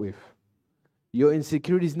to be dealt with. Your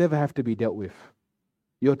insecurities never have to be dealt with.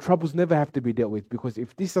 Your troubles never have to be dealt with. Because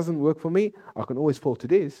if this doesn't work for me, I can always fall to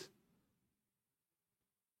this.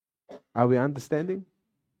 Are we understanding?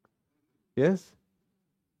 Yes?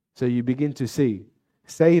 So you begin to see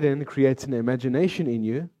Satan creates an imagination in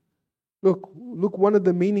you. Look, one of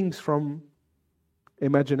the meanings from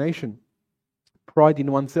imagination. Pride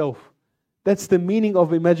in oneself. That's the meaning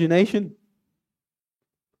of imagination.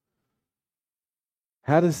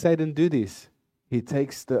 How does Satan do this? He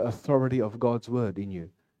takes the authority of God's word in you.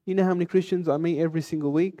 You know how many Christians I meet every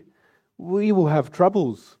single week? We will have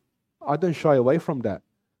troubles. I don't shy away from that.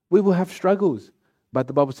 We will have struggles. But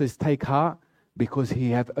the Bible says, take heart because he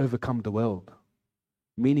hath overcome the world.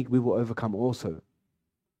 Meaning we will overcome also.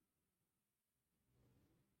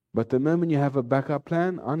 But the moment you have a backup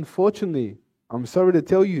plan, unfortunately, I'm sorry to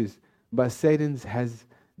tell you, but Satan has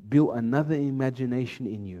built another imagination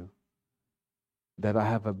in you that I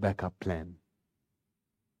have a backup plan.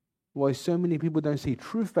 Why so many people don't see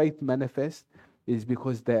true faith manifest is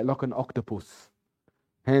because they're like an octopus.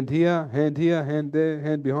 Hand here, hand there,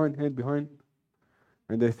 hand behind.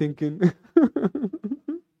 And they're thinking,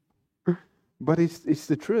 but it's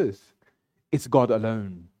the truth. It's God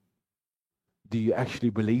alone. Do you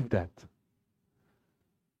actually believe that?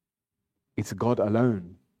 It's God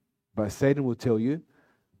alone. But Satan will tell you,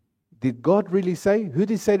 did God really say? Who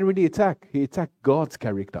did Satan really attack? He attacked God's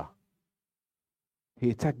character. He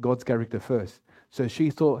attacked God's character first. So she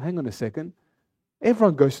thought, hang on a second.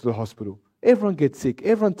 Everyone goes to the hospital. Everyone gets sick.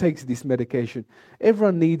 Everyone takes this medication.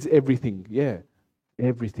 Everyone needs everything. Yeah.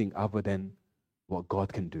 Everything other than what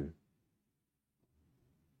God can do.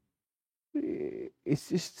 it's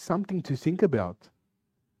just something to think about.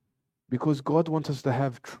 Because God wants us to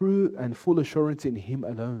have true and full assurance in Him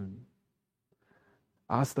alone.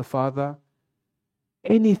 Ask the Father,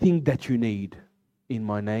 anything that you need in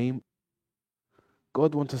my name.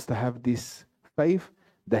 God wants us to have this faith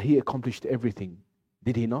that He accomplished everything.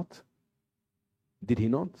 Did He not? Did He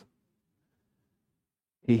not?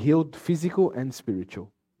 He healed physical and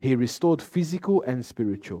spiritual. He restored physical and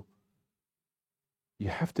spiritual. You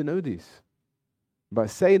have to know this. But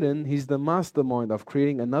Satan, he's the mastermind of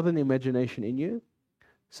creating another imagination in you,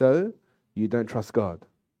 so you don't trust God.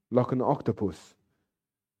 Like an octopus.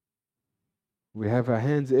 We have our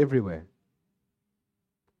hands everywhere.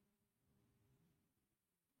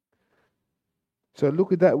 So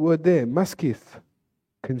look at that word there, maskith,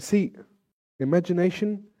 conceit,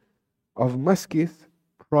 imagination of maskith,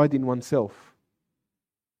 pride in oneself.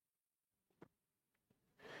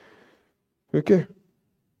 Okay,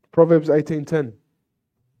 Proverbs 18:10.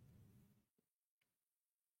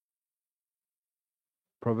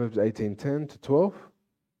 Proverbs 18:10 to 12.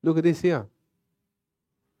 Look at this here.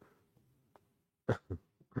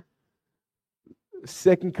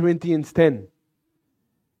 2 Corinthians 10.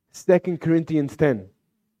 2 Corinthians 10.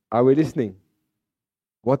 Are we listening?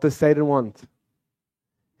 What does Satan want?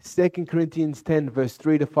 2 Corinthians 10 verse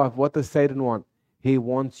 3 to 5. What does Satan want? He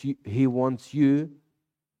wants you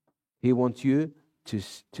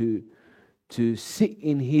to sit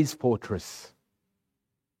in his fortress.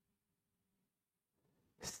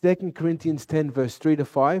 2 Corinthians 10 verse 3 to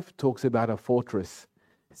 5 talks about a fortress.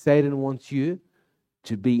 Satan wants you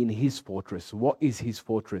to be in his fortress. What is his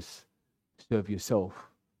fortress? Serve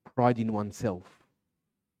yourself. Pride in oneself.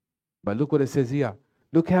 But look what it says here.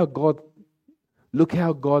 Look how God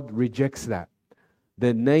rejects that.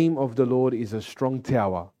 The name of the Lord is a strong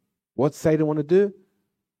tower. What Satan want to do?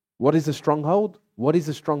 What is a stronghold? What is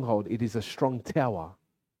a stronghold? It is a strong tower.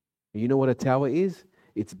 And you know what a tower is?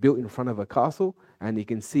 It's built in front of a castle, and you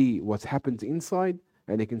can see what happens inside,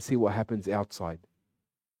 and you can see what happens outside.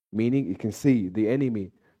 Meaning you can see the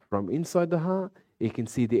enemy from inside the heart, you can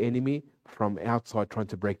see the enemy from outside trying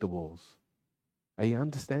to break the walls. Are you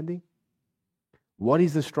understanding? What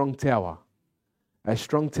is a strong tower? A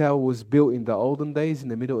strong tower was built in the olden days in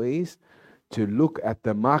the Middle East to look at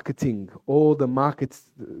the marketing. All the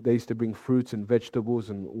markets, they used to bring fruits and vegetables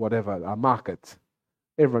and whatever, a market.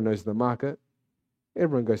 Everyone knows the market.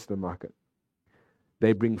 Everyone goes to the market.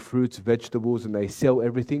 They bring fruits, vegetables, and they sell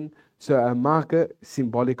everything. So a market,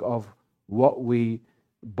 symbolic of what we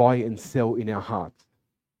buy and sell in our hearts.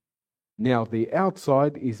 Now the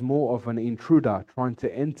outside is more of an intruder trying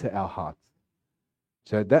to enter our hearts.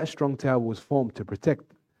 So that strong tower was formed to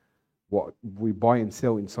protect what we buy and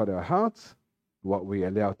sell inside our hearts, what we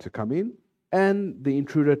allow to come in, and the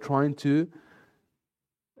intruder trying to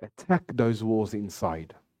attack those walls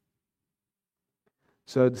inside.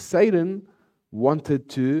 So Satan wanted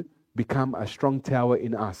to become a strong tower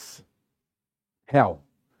in us. How?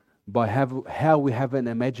 By how we have an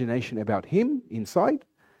imagination about him inside,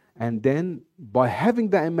 and then by having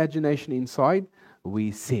that imagination inside,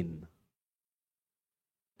 we sin.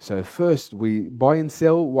 So first we buy and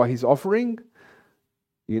sell what he's offering,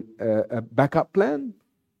 a backup plan,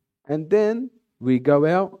 and then we go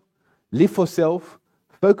out, live for self,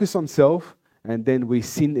 focus on self, and then we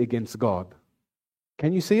sin against God.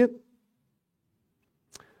 Can you see it?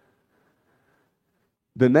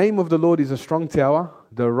 The name of the Lord is a strong tower.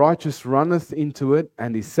 The righteous runneth into it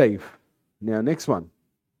and is safe. Now, next one.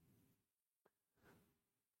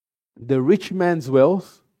 The rich man's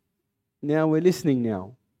wealth. Now we're listening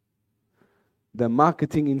now. The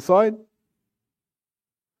marketing inside.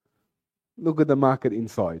 Look at the market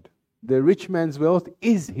inside. The rich man's wealth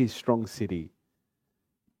is his strong city.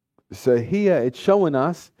 So here it's showing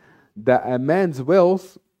us that a man's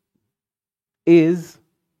wealth is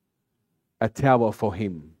a tower for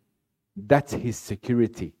him. That's his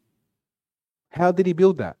security. How did he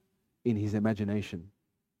build that? In his imagination.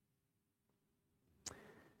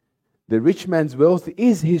 The rich man's wealth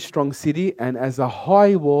is his strong city, and as a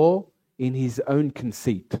high wall in his own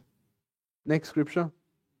conceit. Next scripture.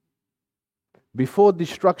 Before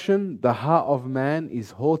destruction, the heart of man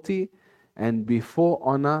is haughty, and before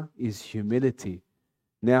honor is humility.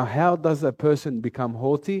 Now, how does a person become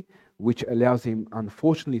haughty, which allows him,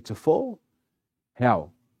 unfortunately, to fall?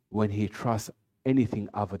 How? When he trusts anything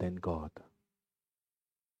other than God.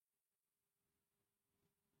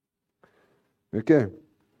 Okay.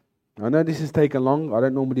 I know this has taken long. I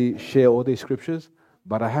don't normally share all these scriptures,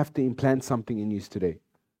 but I have to implant something in you today.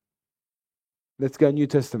 Let's go New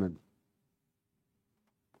Testament.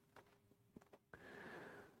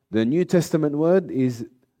 The New Testament word is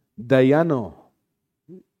dayano.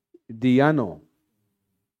 Diano.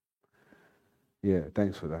 Yeah,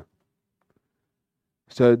 thanks for that.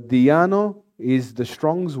 So Diano is the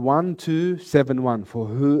Strong's 1271 for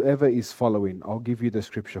whoever is following. I'll give you the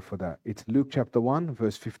scripture for that. It's Luke chapter 1,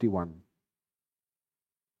 verse 51.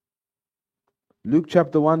 Luke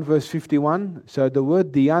chapter 1, verse 51. So the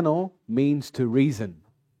word Diano means to reason.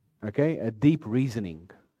 Okay, a deep reasoning.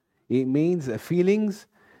 It means feelings,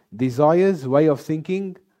 desires, way of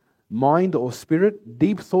thinking, mind or spirit,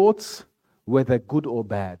 deep thoughts, whether good or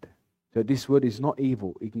bad. So this word is not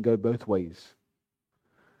evil. It can go both ways.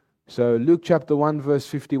 So Luke chapter 1 verse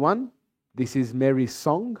 51, this is Mary's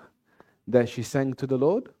song that she sang to the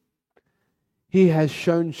Lord. He has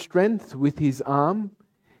shown strength with his arm.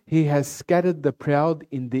 He has scattered the proud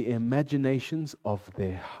in the imaginations of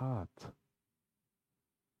their heart.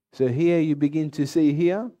 So here you begin to see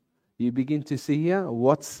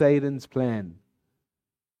what's Satan's plan.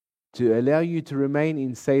 To allow you to remain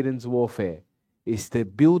in Satan's warfare is to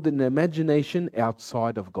build an imagination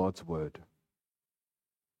outside of God's word.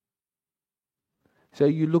 So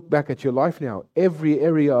you look back at your life now, every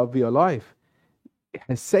area of your life,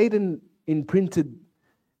 has Satan imprinted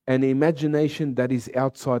an imagination that is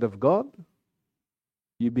outside of God?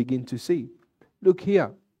 You begin to see. Look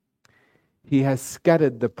here. He has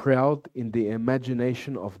scattered the proud in the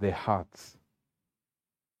imagination of their hearts.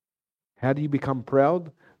 How do you become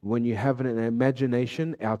proud? When you have an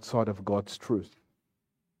imagination outside of God's truth.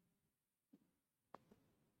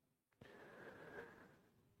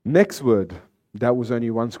 Next word. That was only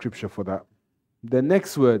one scripture for that. The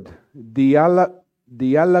next word, dialogomos.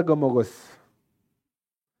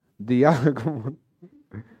 Dialogomos.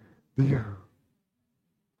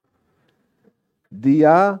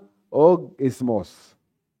 Dialogismos.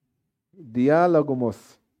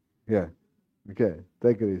 Dialogomos. Yeah. Okay.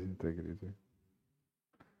 Take it easy.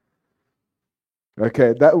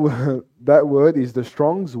 Okay, that word is the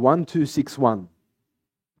Strong's 1261.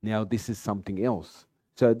 Now this is something else.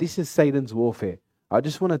 So this is Satan's warfare. I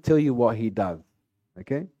just want to tell you what he does.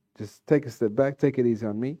 Okay? Just take a step back, take it easy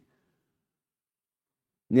on me.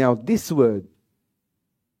 Now this word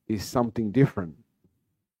is something different.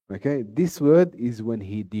 Okay? This word is when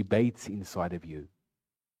he debates inside of you.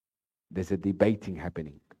 There's a debating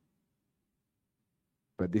happening.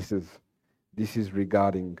 But this is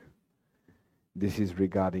regarding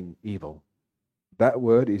evil. That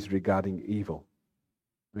word is regarding evil.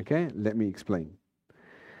 Okay? Let me explain.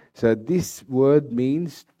 So this word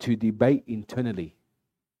means to debate internally.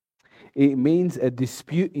 It means a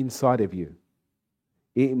dispute inside of you.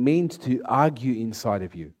 It means to argue inside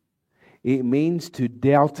of you. It means to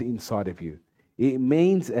doubt inside of you. It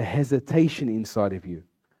means a hesitation inside of you.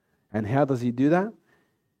 And how does he do that?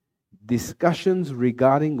 Discussions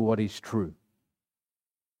regarding what is true.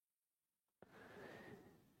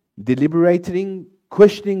 Deliberating,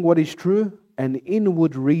 questioning what is true, and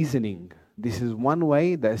inward reasoning. This is one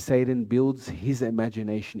way that Satan builds his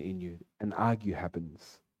imagination in you, and argue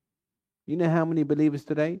happens. You know how many believers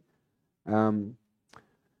today?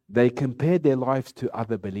 They compare their lives to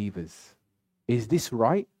other believers. Is this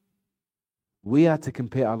right? We are to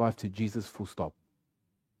compare our life to Jesus, full stop.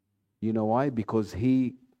 You know why? Because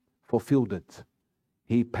he fulfilled it.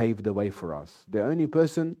 He paved the way for us. The only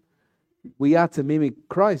person we are to mimic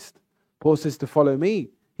Christ. Paul says to follow me.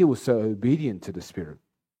 He was so obedient to the Spirit.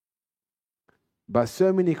 But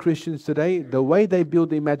so many Christians today, the way they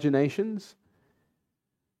build imaginations,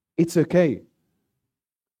 it's okay.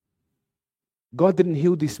 God didn't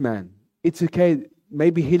heal this man. It's okay.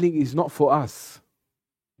 Maybe healing is not for us.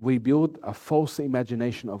 We build a false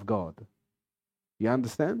imagination of God. You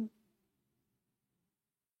understand?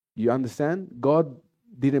 You understand? God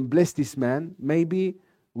didn't bless this man. Maybe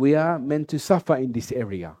we are meant to suffer in this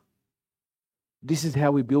area. This is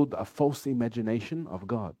how we build a false imagination of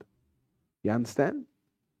God. You understand?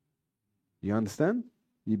 You understand?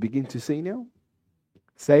 You begin to see now?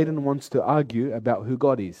 Satan wants to argue about who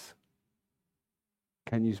God is.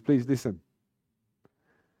 Can you please listen?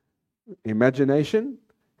 Imagination.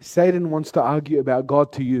 Satan wants to argue about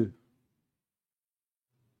God to you.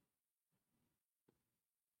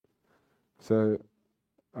 So,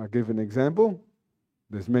 I'll give an example.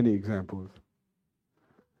 There's many examples.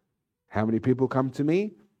 How many people come to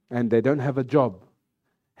me and they don't have a job?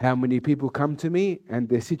 How many people come to me and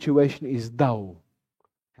their situation is dull?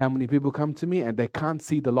 How many people come to me and they can't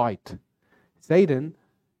see the light? Satan's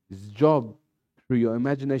job through your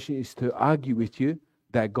imagination is to argue with you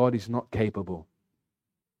that God is not capable.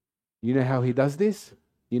 You know how he does this?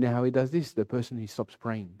 The person who stops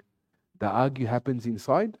praying. The argue happens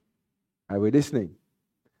inside. Are we listening?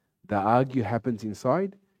 The argue happens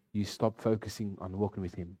inside. You stop focusing on walking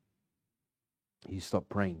with him. You stop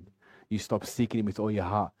praying. You stop seeking Him with all your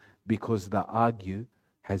heart because the argue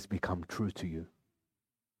has become true to you.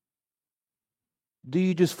 Do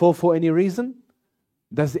you just fall for any reason?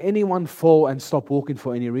 Does anyone fall and stop walking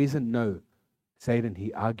for any reason? No. Satan,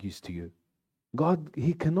 he argues to you. God,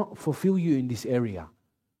 He cannot fulfill you in this area.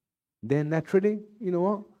 Then naturally, you know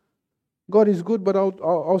what? God is good, but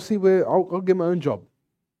I'll see where I'll get my own job.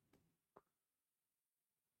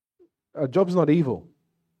 A job's not evil,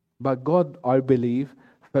 but God, I believe,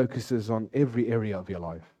 focuses on every area of your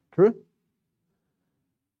life. True?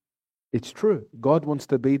 It's true. God wants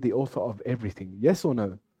to be the author of everything. Yes or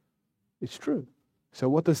no? It's true. So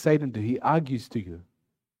what does Satan do? He argues to you.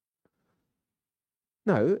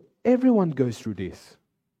 No, everyone goes through this.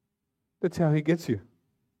 That's how he gets you.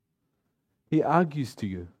 He argues to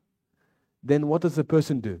you. Then what does the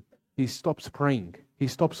person do? He stops praying. He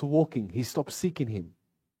stops walking. He stops seeking Him.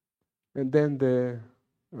 And then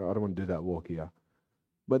I don't want to do that walk here.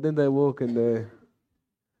 But then they walk and they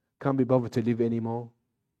can't be bothered to live anymore.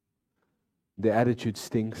 Their attitude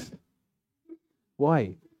stinks.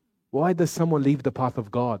 Why? Why does someone leave the path of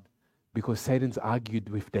God? Because Satan's argued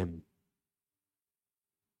with them.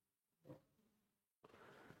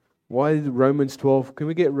 Why is Romans 12? Can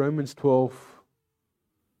we get Romans 12?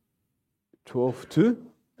 12:2?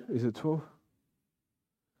 Is it 12?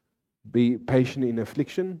 Be patient in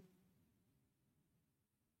affliction.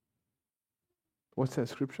 What's that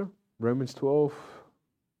scripture? Romans 12.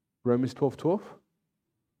 Romans 12:12?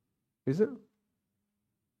 Is it?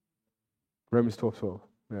 Romans 12:12.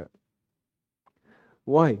 Yeah.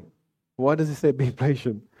 Why? Why does it say be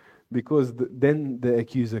patient? Because then the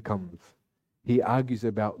accuser comes. He argues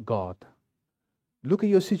about God. Look at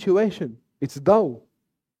your situation. It's dull.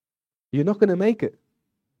 You're not going to make it.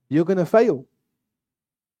 You're going to fail.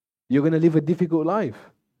 You're going to live a difficult life.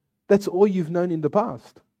 That's all you've known in the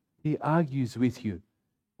past. He argues with you.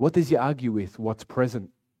 What does he argue with? What's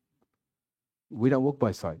present? We don't walk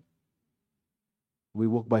by sight. We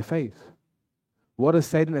walk by faith. What does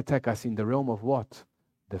Satan attack us in the realm of what?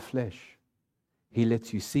 The flesh. He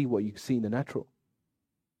lets you see what you see in the natural.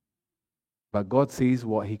 But God sees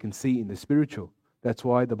what He can see in the spiritual. That's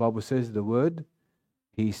why the Bible says the word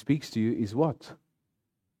He speaks to you is what?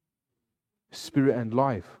 Spirit and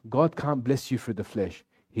life. God can't bless you through the flesh.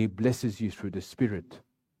 He blesses you through the Spirit.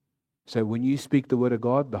 So when you speak the word of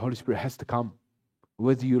God, the Holy Spirit has to come.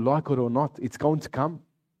 Whether you like it or not, it's going to come.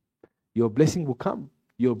 Your blessing will come.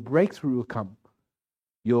 Your breakthrough will come.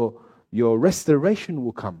 Your restoration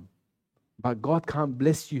will come. But God can't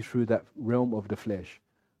bless you through that realm of the flesh.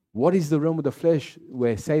 What is the realm of the flesh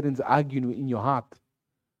where Satan's arguing in your heart?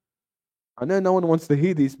 I know no one wants to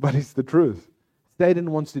hear this, but it's the truth.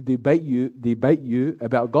 Satan wants to debate you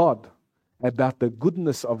about God, about the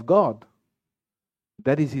goodness of God.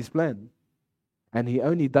 That is his plan. And he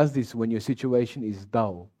only does this when your situation is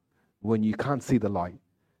dull, when you can't see the light,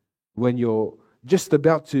 when you're just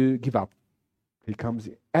about to give up. He comes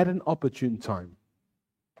at an opportune time.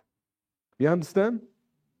 You understand?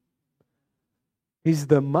 He's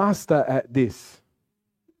the master at this.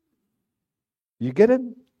 You get it?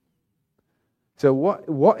 So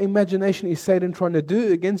what imagination is Satan trying to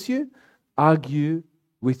do against you? Argue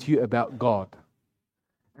with you about God.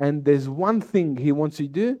 And there's one thing he wants you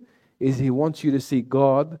to do, is he wants you to see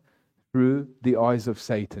God through the eyes of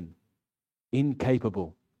Satan.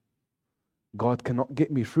 Incapable. God cannot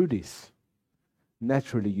get me through this.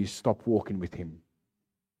 Naturally, you stop walking with Him.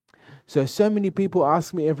 So many people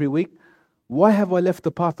ask me every week, why have I left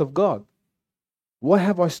the path of God? Why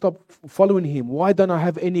have I stopped following Him? Why don't I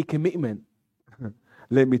have any commitment?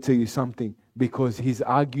 Let me tell you something. Because He's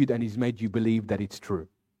argued and He's made you believe that it's true.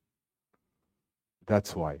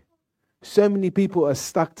 That's why. So many people are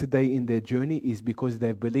stuck today in their journey is because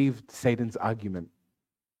they've believed Satan's argument.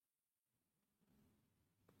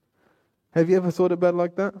 Have you ever thought about it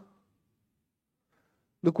like that?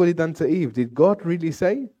 Look what He done to Eve. Did God really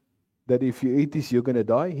say that if you eat this, you're going to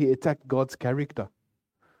die? He attacked God's character.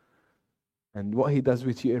 And what He does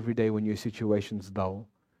with you every day when your situation's dull,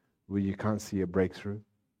 when you can't see a breakthrough,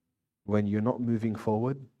 when you're not moving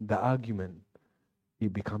forward, the argument,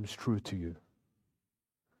 it becomes true to you.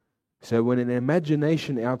 So when an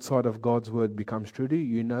imagination outside of God's word becomes true to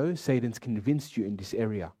you, you know Satan's convinced you in this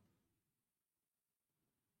area.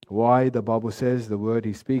 Why? The Bible says the word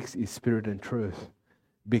He speaks is spirit and truth.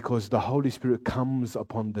 Because the Holy Spirit comes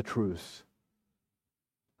upon the truth.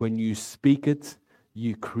 When you speak it,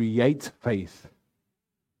 you create faith.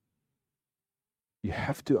 You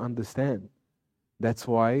have to understand. That's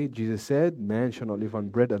why Jesus said, man shall not live on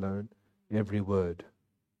bread alone, every word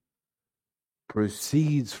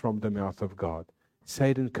proceeds from the mouth of God.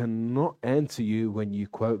 Satan cannot answer you when you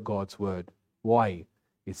quote God's word. Why?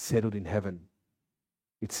 It's settled in heaven.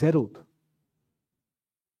 It's settled.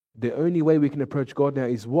 The only way we can approach God now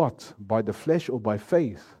is what? By the flesh or by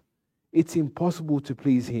faith. It's impossible to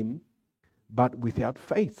please Him, but without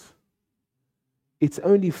faith. It's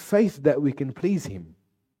only faith that we can please Him.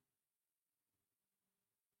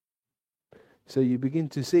 So you begin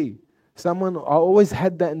to see. I always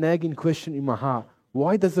had that nagging question in my heart.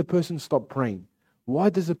 Why does a person stop praying? Why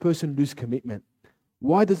does a person lose commitment?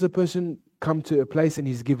 Why does a person come to a place and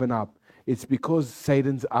he's given up? It's because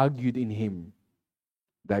Satan's argued in him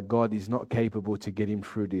that God is not capable to get him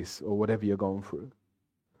through this or whatever you're going through.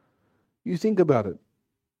 You think about it.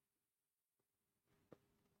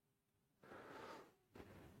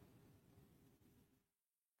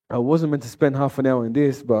 I wasn't meant to spend half an hour on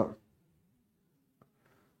this, but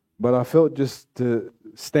I felt just to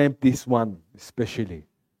stamp this one especially.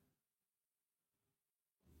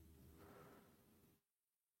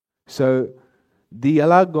 So,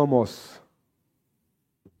 dialogos,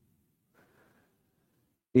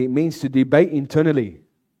 it means to debate internally.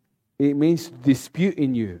 It means to dispute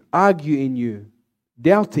in you, argue in you,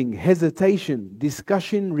 doubting, hesitation,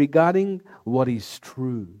 discussion regarding what is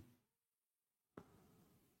true.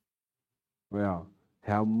 Well,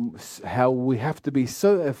 how we have to be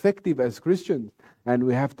so effective as Christians, and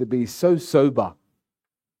we have to be so sober.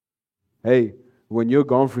 Hey, when you're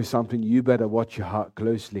going through something, you better watch your heart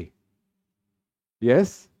closely.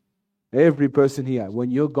 Yes? Every person here,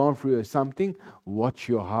 when you're going through something, watch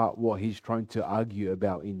your heart, what he's trying to argue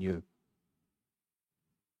about in you.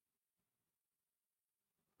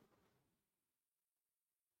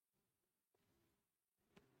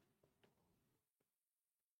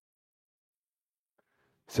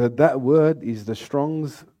 So that word is the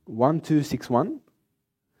Strong's 1261,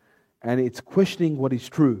 and it's questioning what is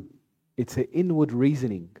true. It's an inward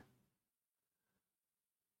reasoning.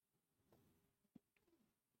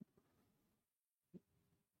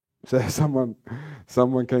 So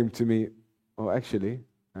someone came to me, actually,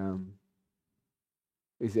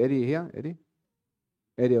 is Eddie here?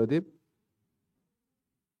 Eddie Odib?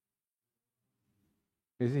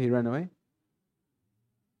 Is he ran away?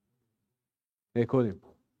 Yeah, call him.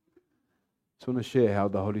 Just want to share how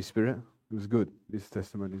the Holy Spirit, it was good. This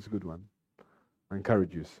testimony is a good one. I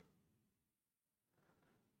encourage you.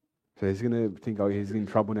 So he's going to think, he's in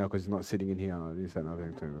trouble now because he's not sitting in here. I didn't say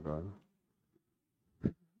nothing to him about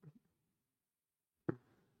it.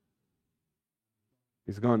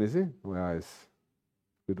 He's gone, is he? Well, it's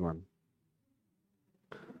a good one.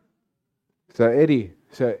 So Eddie,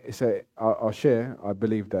 so I'll share. I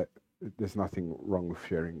believe that there's nothing wrong with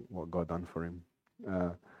sharing what God done for him.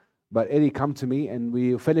 But Eddie come to me and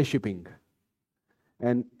we were fellowshipping.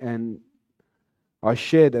 And I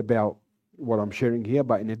shared about what I'm sharing here,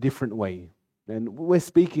 but in a different way. And we're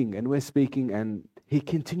speaking, and he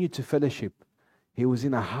continued to fellowship. He was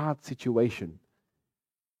in a hard situation.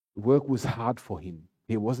 Work was hard for him.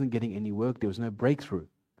 He wasn't getting any work. There was no breakthrough.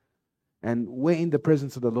 And we're in the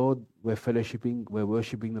presence of the Lord. We're fellowshipping. We're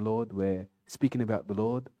worshiping the Lord. We're speaking about the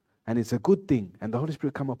Lord. And it's a good thing. And the Holy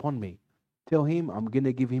Spirit come upon me. Tell him I'm going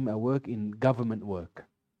to give him a work in government work.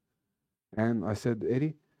 And I said,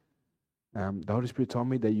 Eddie, the Holy Spirit told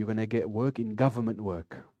me that you're going to get work in government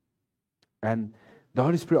work. And the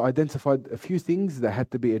Holy Spirit identified a few things that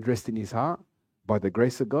had to be addressed in his heart by the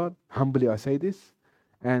grace of God. Humbly I say this.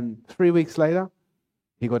 And 3 weeks later,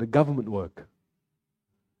 he got a government work.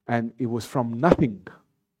 And it was from nothing.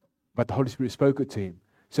 But the Holy Spirit spoke it to him.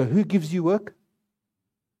 So who gives you work?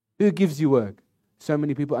 Who gives you work? So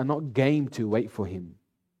many people are not game to wait for him.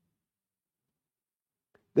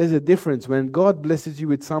 There's a difference. When God blesses you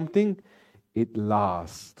with something, it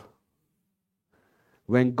lasts.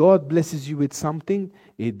 When God blesses you with something,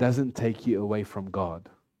 it doesn't take you away from God.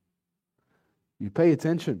 You pay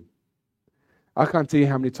attention. I can't tell you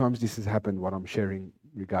how many times this has happened, what I'm sharing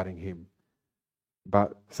regarding him.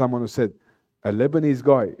 But someone who said, a Lebanese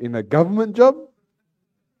guy in a government job?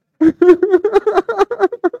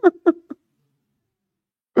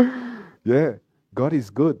 Yeah, God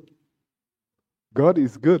is good. God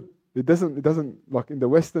is good. It doesn't like in the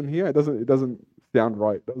Western here, it doesn't sound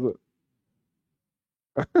right, does it?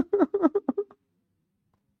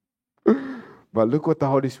 But look what the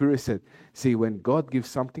Holy Spirit said. See, when God gives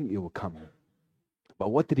something, it will come. But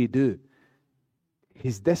what did he do?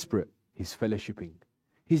 He's desperate. He's fellowshipping.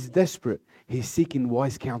 He's desperate. He's seeking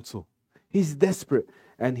wise counsel. He's desperate.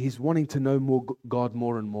 And he's wanting to know more God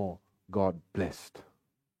more and more. God blessed.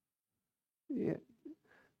 Yeah.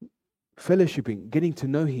 Fellowshipping, getting to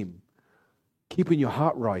know him, keeping your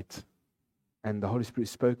heart right. And the Holy Spirit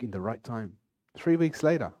spoke in the right time. 3 weeks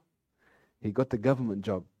later, he got the government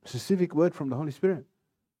job. Specific word from the Holy Spirit.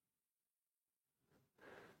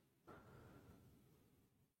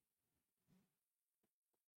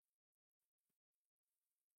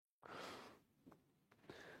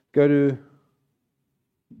 There's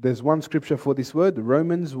one scripture for this word,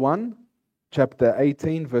 Romans 1, chapter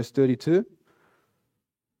 18, verse 32.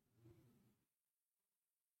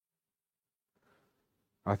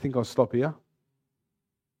 I think I'll stop here.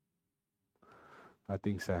 I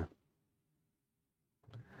think so.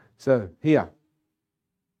 So here.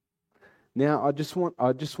 Now I just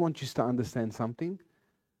want you to understand something.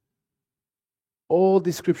 All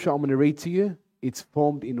the scripture I'm going to read to you, it's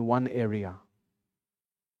formed in one area.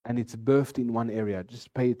 And it's birthed in one area.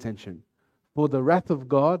 Just pay attention. For the wrath of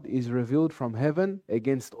God is revealed from heaven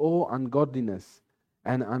against all ungodliness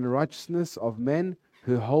and unrighteousness of men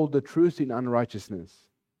who hold the truth in unrighteousness.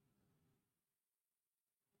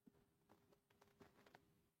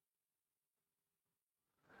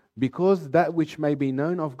 Because that which may be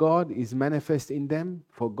known of God is manifest in them,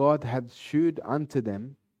 for God hath shewed unto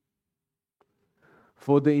them.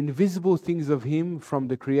 For the invisible things of him from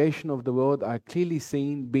the creation of the world are clearly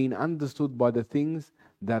seen, being understood by the things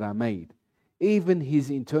that are made, even his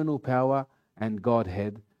internal power and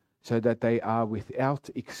Godhead, so that they are without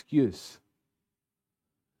excuse.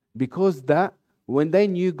 Because that, when they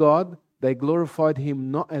knew God, they glorified him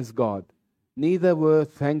not as God, neither were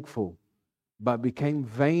thankful, but became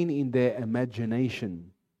vain in their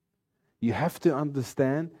imagination. You have to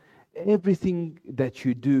understand, everything that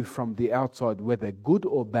you do from the outside, whether good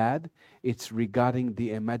or bad, it's regarding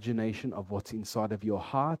the imagination of what's inside of your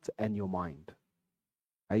heart and your mind.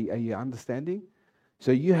 Are you understanding?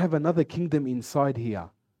 So you have another kingdom inside here,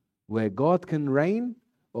 where God can reign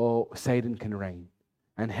or Satan can reign.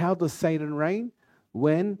 And how does Satan reign?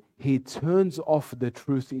 When he turns off the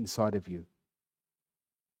truth inside of you.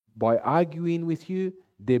 By arguing with you,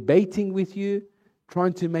 debating with you,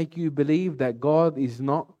 trying to make you believe that God is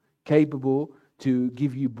not capable to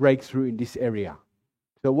give you breakthrough in this area.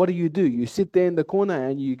 So what do? You sit there in the corner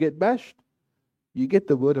and you get bashed. You get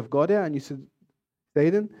the word of God out and you say,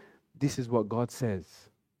 Satan, this is what God says.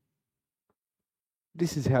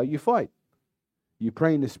 This is how you fight. You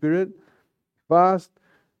pray in the Spirit, fast,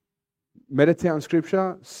 meditate on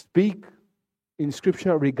Scripture, speak in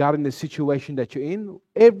Scripture regarding the situation that you're in.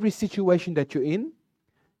 Every situation that you're in,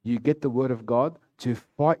 you get the word of God to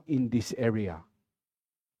fight in this area.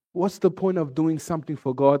 What's the point of doing something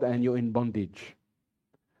for God and you're in bondage?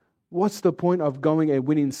 What's the point of going and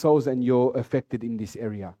winning souls and you're affected in this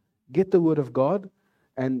area? Get the word of God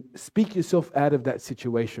and speak yourself out of that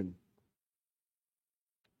situation.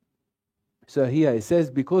 So here it says,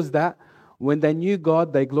 because that when they knew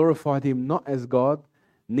God, they glorified him not as God,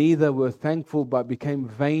 neither were thankful, but became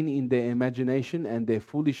vain in their imagination, and their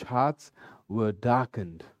foolish hearts were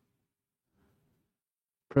darkened.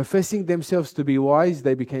 Professing themselves to be wise,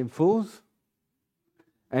 they became fools,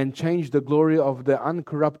 and changed the glory of the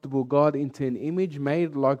uncorruptible God into an image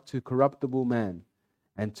made like to corruptible man,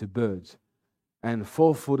 and to birds, and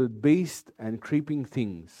four-footed beasts, and creeping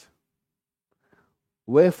things.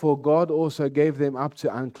 Wherefore God also gave them up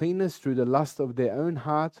to uncleanness through the lust of their own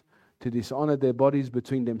heart, to dishonor their bodies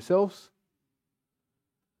between themselves,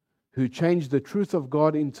 who changed the truth of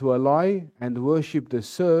God into a lie, and worshipped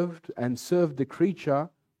and served the creature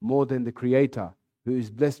more than the Creator, who is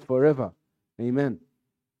blessed forever. Amen.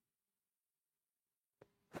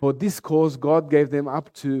 For this cause God gave them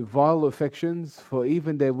up to vile affections, for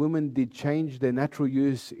even their women did change their natural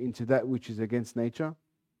use into that which is against nature.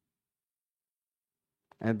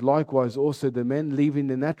 And likewise also the men, leaving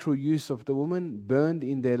the natural use of the woman, burned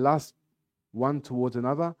in their lust one towards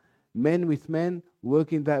another, men with men,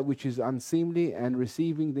 working that which is unseemly, and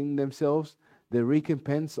receiving in themselves the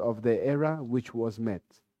recompense of their error which was meet.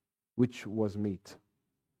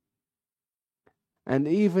 And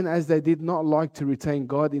even as they did not like to retain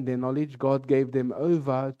God in their knowledge, God gave them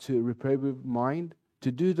over to reprobate mind,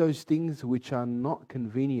 to do those things which are not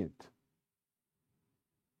convenient,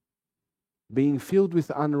 being filled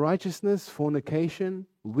with unrighteousness, fornication,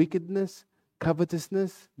 wickedness,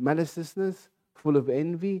 covetousness, maliciousness, full of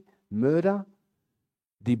envy, murder,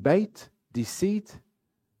 debate, deceit,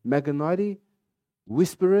 malignity,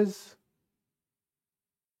 whisperers,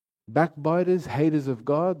 backbiters, haters of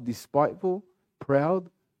God, despiteful, proud,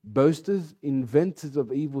 boasters, inventors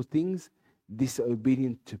of evil things,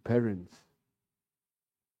 disobedient to parents,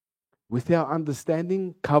 without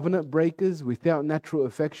understanding, covenant breakers, without natural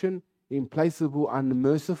affection, implacable,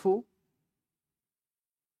 unmerciful,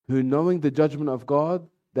 who knowing the judgment of God,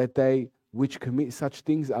 that they which commit such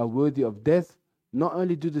things are worthy of death, not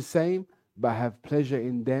only do the same, but have pleasure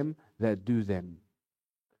in them that do them.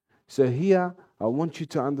 So here, I want you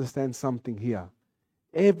to understand something here.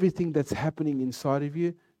 Everything that's happening inside of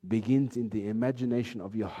you begins in the imagination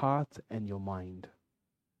of your heart and your mind.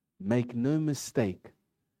 Make no mistake,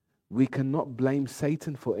 we cannot blame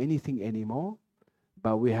Satan for anything anymore,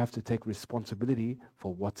 but we have to take responsibility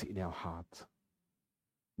for what's in our heart.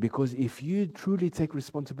 Because if you truly take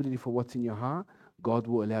responsibility for what's in your heart, God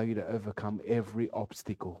will allow you to overcome every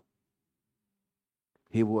obstacle.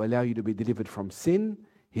 He will allow you to be delivered from sin.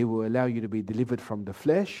 He will allow you to be delivered from the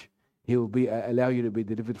flesh. He will allow you to be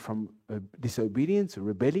delivered from disobedience,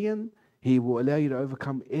 rebellion. He will allow you to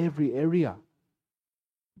overcome every area.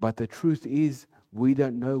 But the truth is, we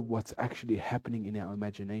don't know what's actually happening in our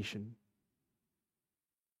imagination.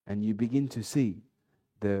 And you begin to see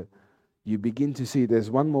there's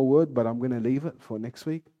one more word, but I'm going to leave it for next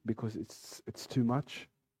week because it's too much.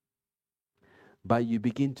 But you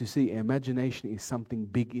begin to see imagination is something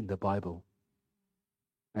big in the Bible.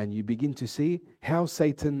 And you begin to see how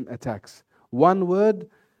Satan attacks. One word,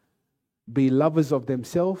 be lovers of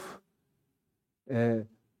themselves,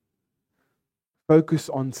 focus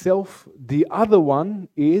on self. The other one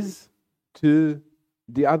is to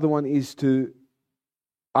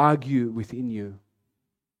argue within you.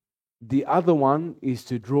 The other one is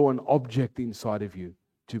to draw an object inside of you,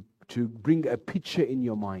 to bring a picture in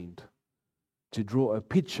your mind, to draw a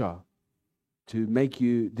picture, to make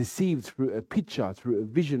you deceived through a picture, through a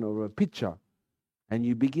vision or a picture. And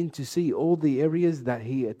you begin to see all the areas that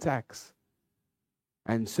he attacks.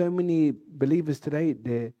 And so many believers today,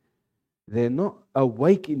 they're not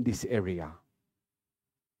awake in this area.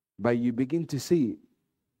 But you begin to see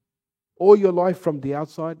all your life from the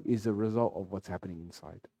outside is a result of what's happening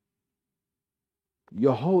inside.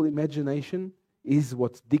 Your whole imagination is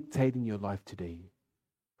what's dictating your life today,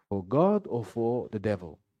 for God or for the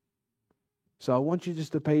devil. So I want you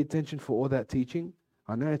just to pay attention for all that teaching.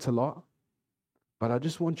 I know it's a lot, but I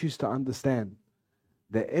just want you to understand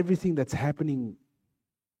that everything that's happening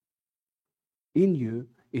in you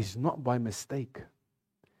is not by mistake.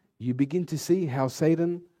 You begin to see how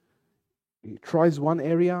Satan, he tries one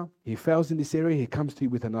area, he fails in this area, he comes to you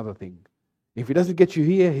with another thing. If he doesn't get you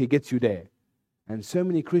here, he gets you there. And so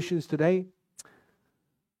many Christians today,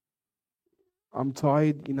 I'm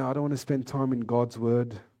tired, I don't want to spend time in God's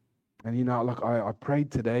word. And I prayed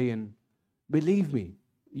today, and believe me,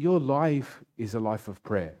 your life is a life of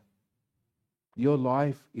prayer. Your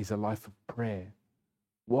life is a life of prayer.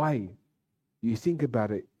 Why? You think about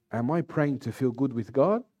it. Am I praying to feel good with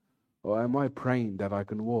God? Or am I praying that I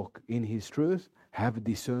can walk in His truth, have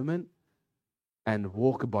discernment, and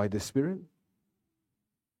walk by the Spirit?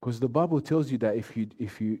 Because the Bible tells you that if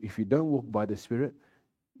you don't walk by the Spirit,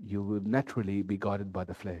 you will naturally be guided by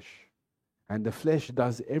the flesh. And the flesh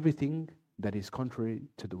does everything that is contrary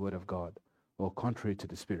to the Word of God or contrary to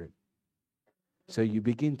the Spirit. So you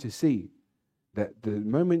begin to see that the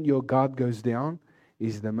moment your guard goes down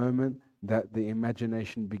is the moment that the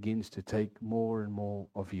imagination begins to take more and more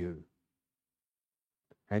of you.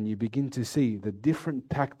 And you begin to see the different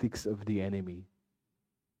tactics of the enemy.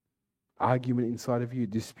 Argument inside of you,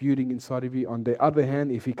 disputing inside of you. On the other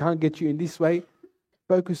hand, if he can't get you in this way,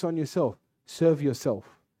 focus on yourself. Serve yourself.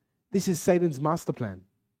 This is Satan's master plan.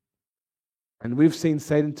 And we've seen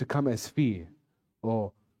Satan to come as fear,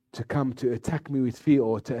 or to come to attack me with fear,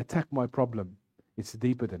 or to attack my problem. It's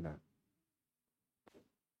deeper than that.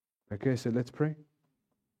 Okay, so let's pray.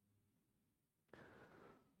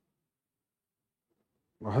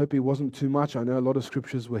 I hope it wasn't too much. I know a lot of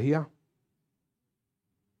scriptures were here.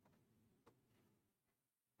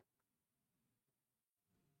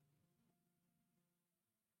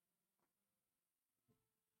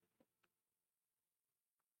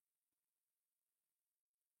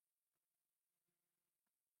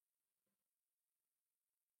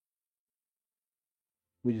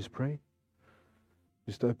 We just pray.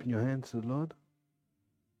 Just open your hands to the Lord.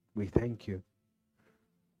 We thank you.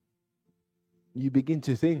 You begin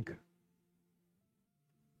to think,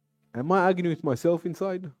 am I arguing with myself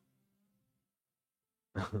inside?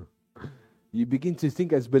 You begin to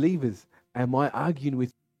think as believers, am I arguing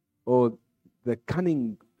with, or the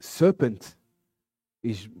cunning serpent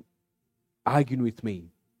is arguing with me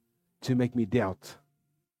to make me doubt,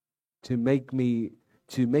 to make me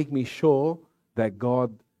sure that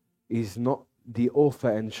God is not the author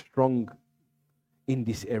and strong in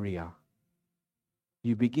this area.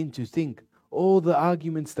 You begin to think, all the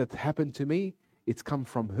arguments that happen to me, it's come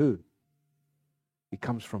from who? It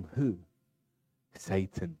comes from who?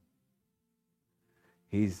 Satan.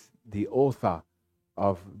 He's the author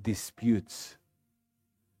of disputes.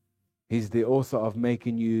 He's the author of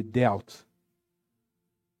making you doubt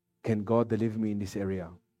can God deliver me in this area?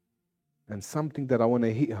 And something that I want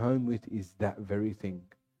to hit home with is that very thing.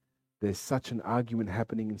 There's such an argument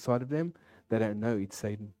happening inside of them, they don't know it's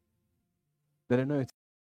Satan. They don't know it's.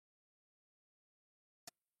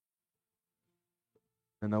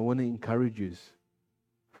 And I want to encourage you,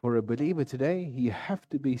 for a believer today, you have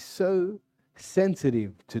to be so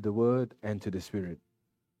sensitive to the Word and to the Spirit.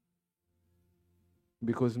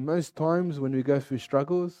 Because most times when we go through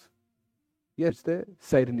struggles, yes, there,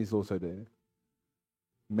 Satan is also there,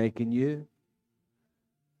 making you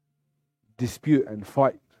dispute and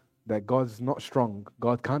fight that God's not strong.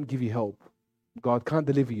 God can't give you help. God can't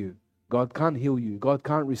deliver you. God can't heal you. God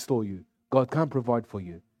can't restore you. God can't provide for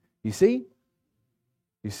you. You see?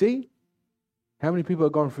 You see? How many people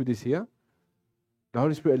have gone through this here? The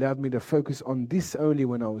Holy Spirit allowed me to focus on this only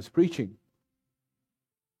when I was preaching.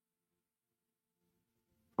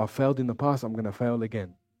 I failed in the past, I'm going to fail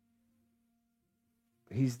again.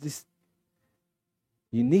 He's this.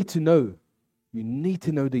 You need to know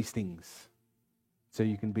these things so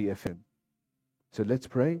you can be effective. So let's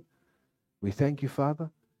pray. We thank you, Father,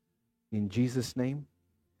 in Jesus' name.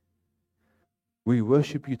 We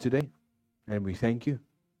worship you today and we thank you.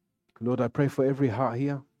 Lord, I pray for every heart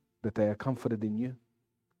here that they are comforted in you.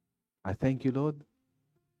 I thank you, Lord,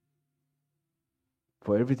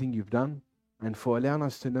 for everything you've done and for allowing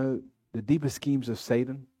us to know the deeper schemes of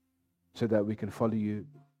Satan so that we can follow you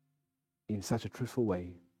in such a truthful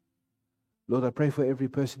way. Lord, I pray for every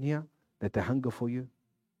person here that they hunger for you,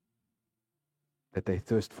 that they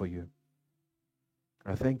thirst for you.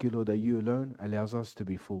 I thank you, Lord, that you alone allows us to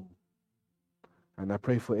be full. And I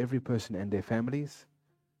pray for every person and their families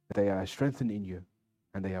that they are strengthened in you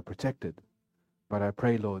and they are protected. But I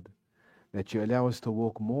pray, Lord, that you allow us to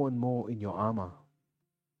walk more and more in your armor,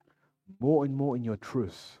 more and more in your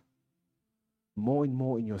truth, more and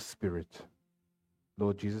more in your spirit.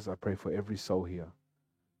 Lord Jesus, I pray for every soul here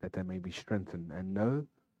that they may be strengthened and know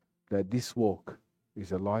that this walk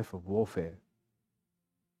is a life of warfare,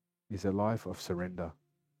 is a life of surrender.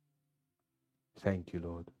 Thank you,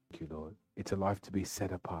 Lord. Thank you, Lord. It's a life to be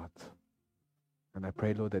set apart. And I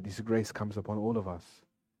pray, Lord, that this grace comes upon all of us,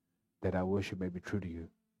 that our worship may be true to you.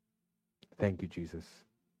 Thank you, Jesus.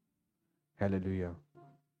 Hallelujah.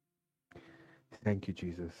 Thank you,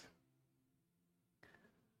 Jesus.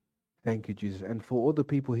 Thank you, Jesus. And for all the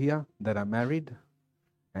people here that are married,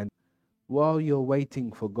 and while you're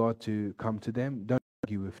waiting for God to come to them, don't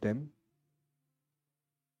argue with them.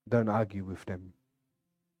 Don't argue with them.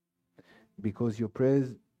 Because your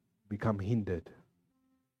prayers become hindered.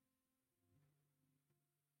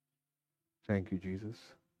 Thank you, Jesus.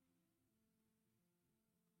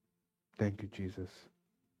 Thank you, Jesus.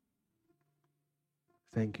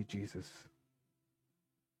 Thank you, Jesus.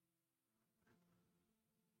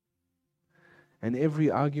 And every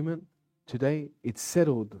argument today, it's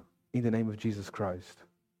settled in the name of Jesus Christ.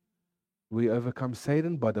 We overcome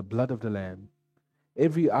Satan by the blood of the Lamb.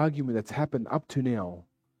 Every argument that's happened up to now,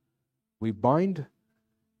 we bind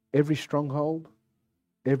every stronghold,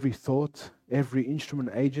 every thought, every instrument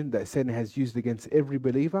agent that Satan has used against every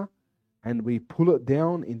believer, and we pull it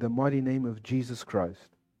down in the mighty name of Jesus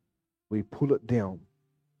Christ. We pull it down.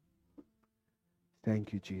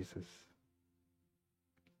 Thank you, Jesus.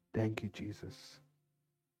 Thank you, Jesus.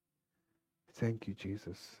 Thank you,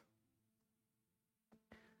 Jesus.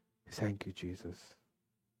 Thank you, Jesus.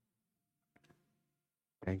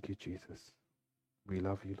 Thank you, Jesus. We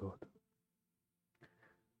love you, Lord.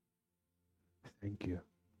 Thank you.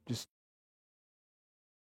 Just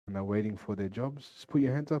and are waiting for their jobs. Just put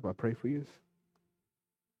your hands up. I pray for you.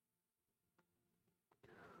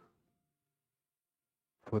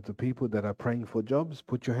 For the people that are praying for jobs,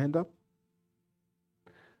 put your hand up.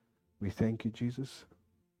 We thank you, Jesus.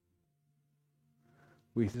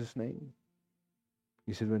 We in Jesus' name.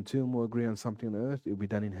 You said when two or more agree on something on earth, it will be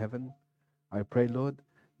done in heaven. I pray, Lord,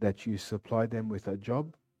 that you supply them with a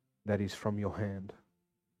job that is from your hand.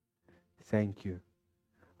 Thank you.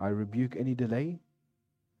 I rebuke any delay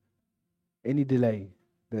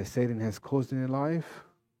that Satan has caused in their life.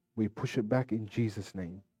 We push it back in Jesus'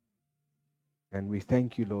 name. And we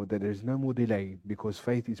thank you, Lord, that there is no more delay because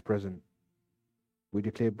faith is present. We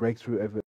declare breakthrough over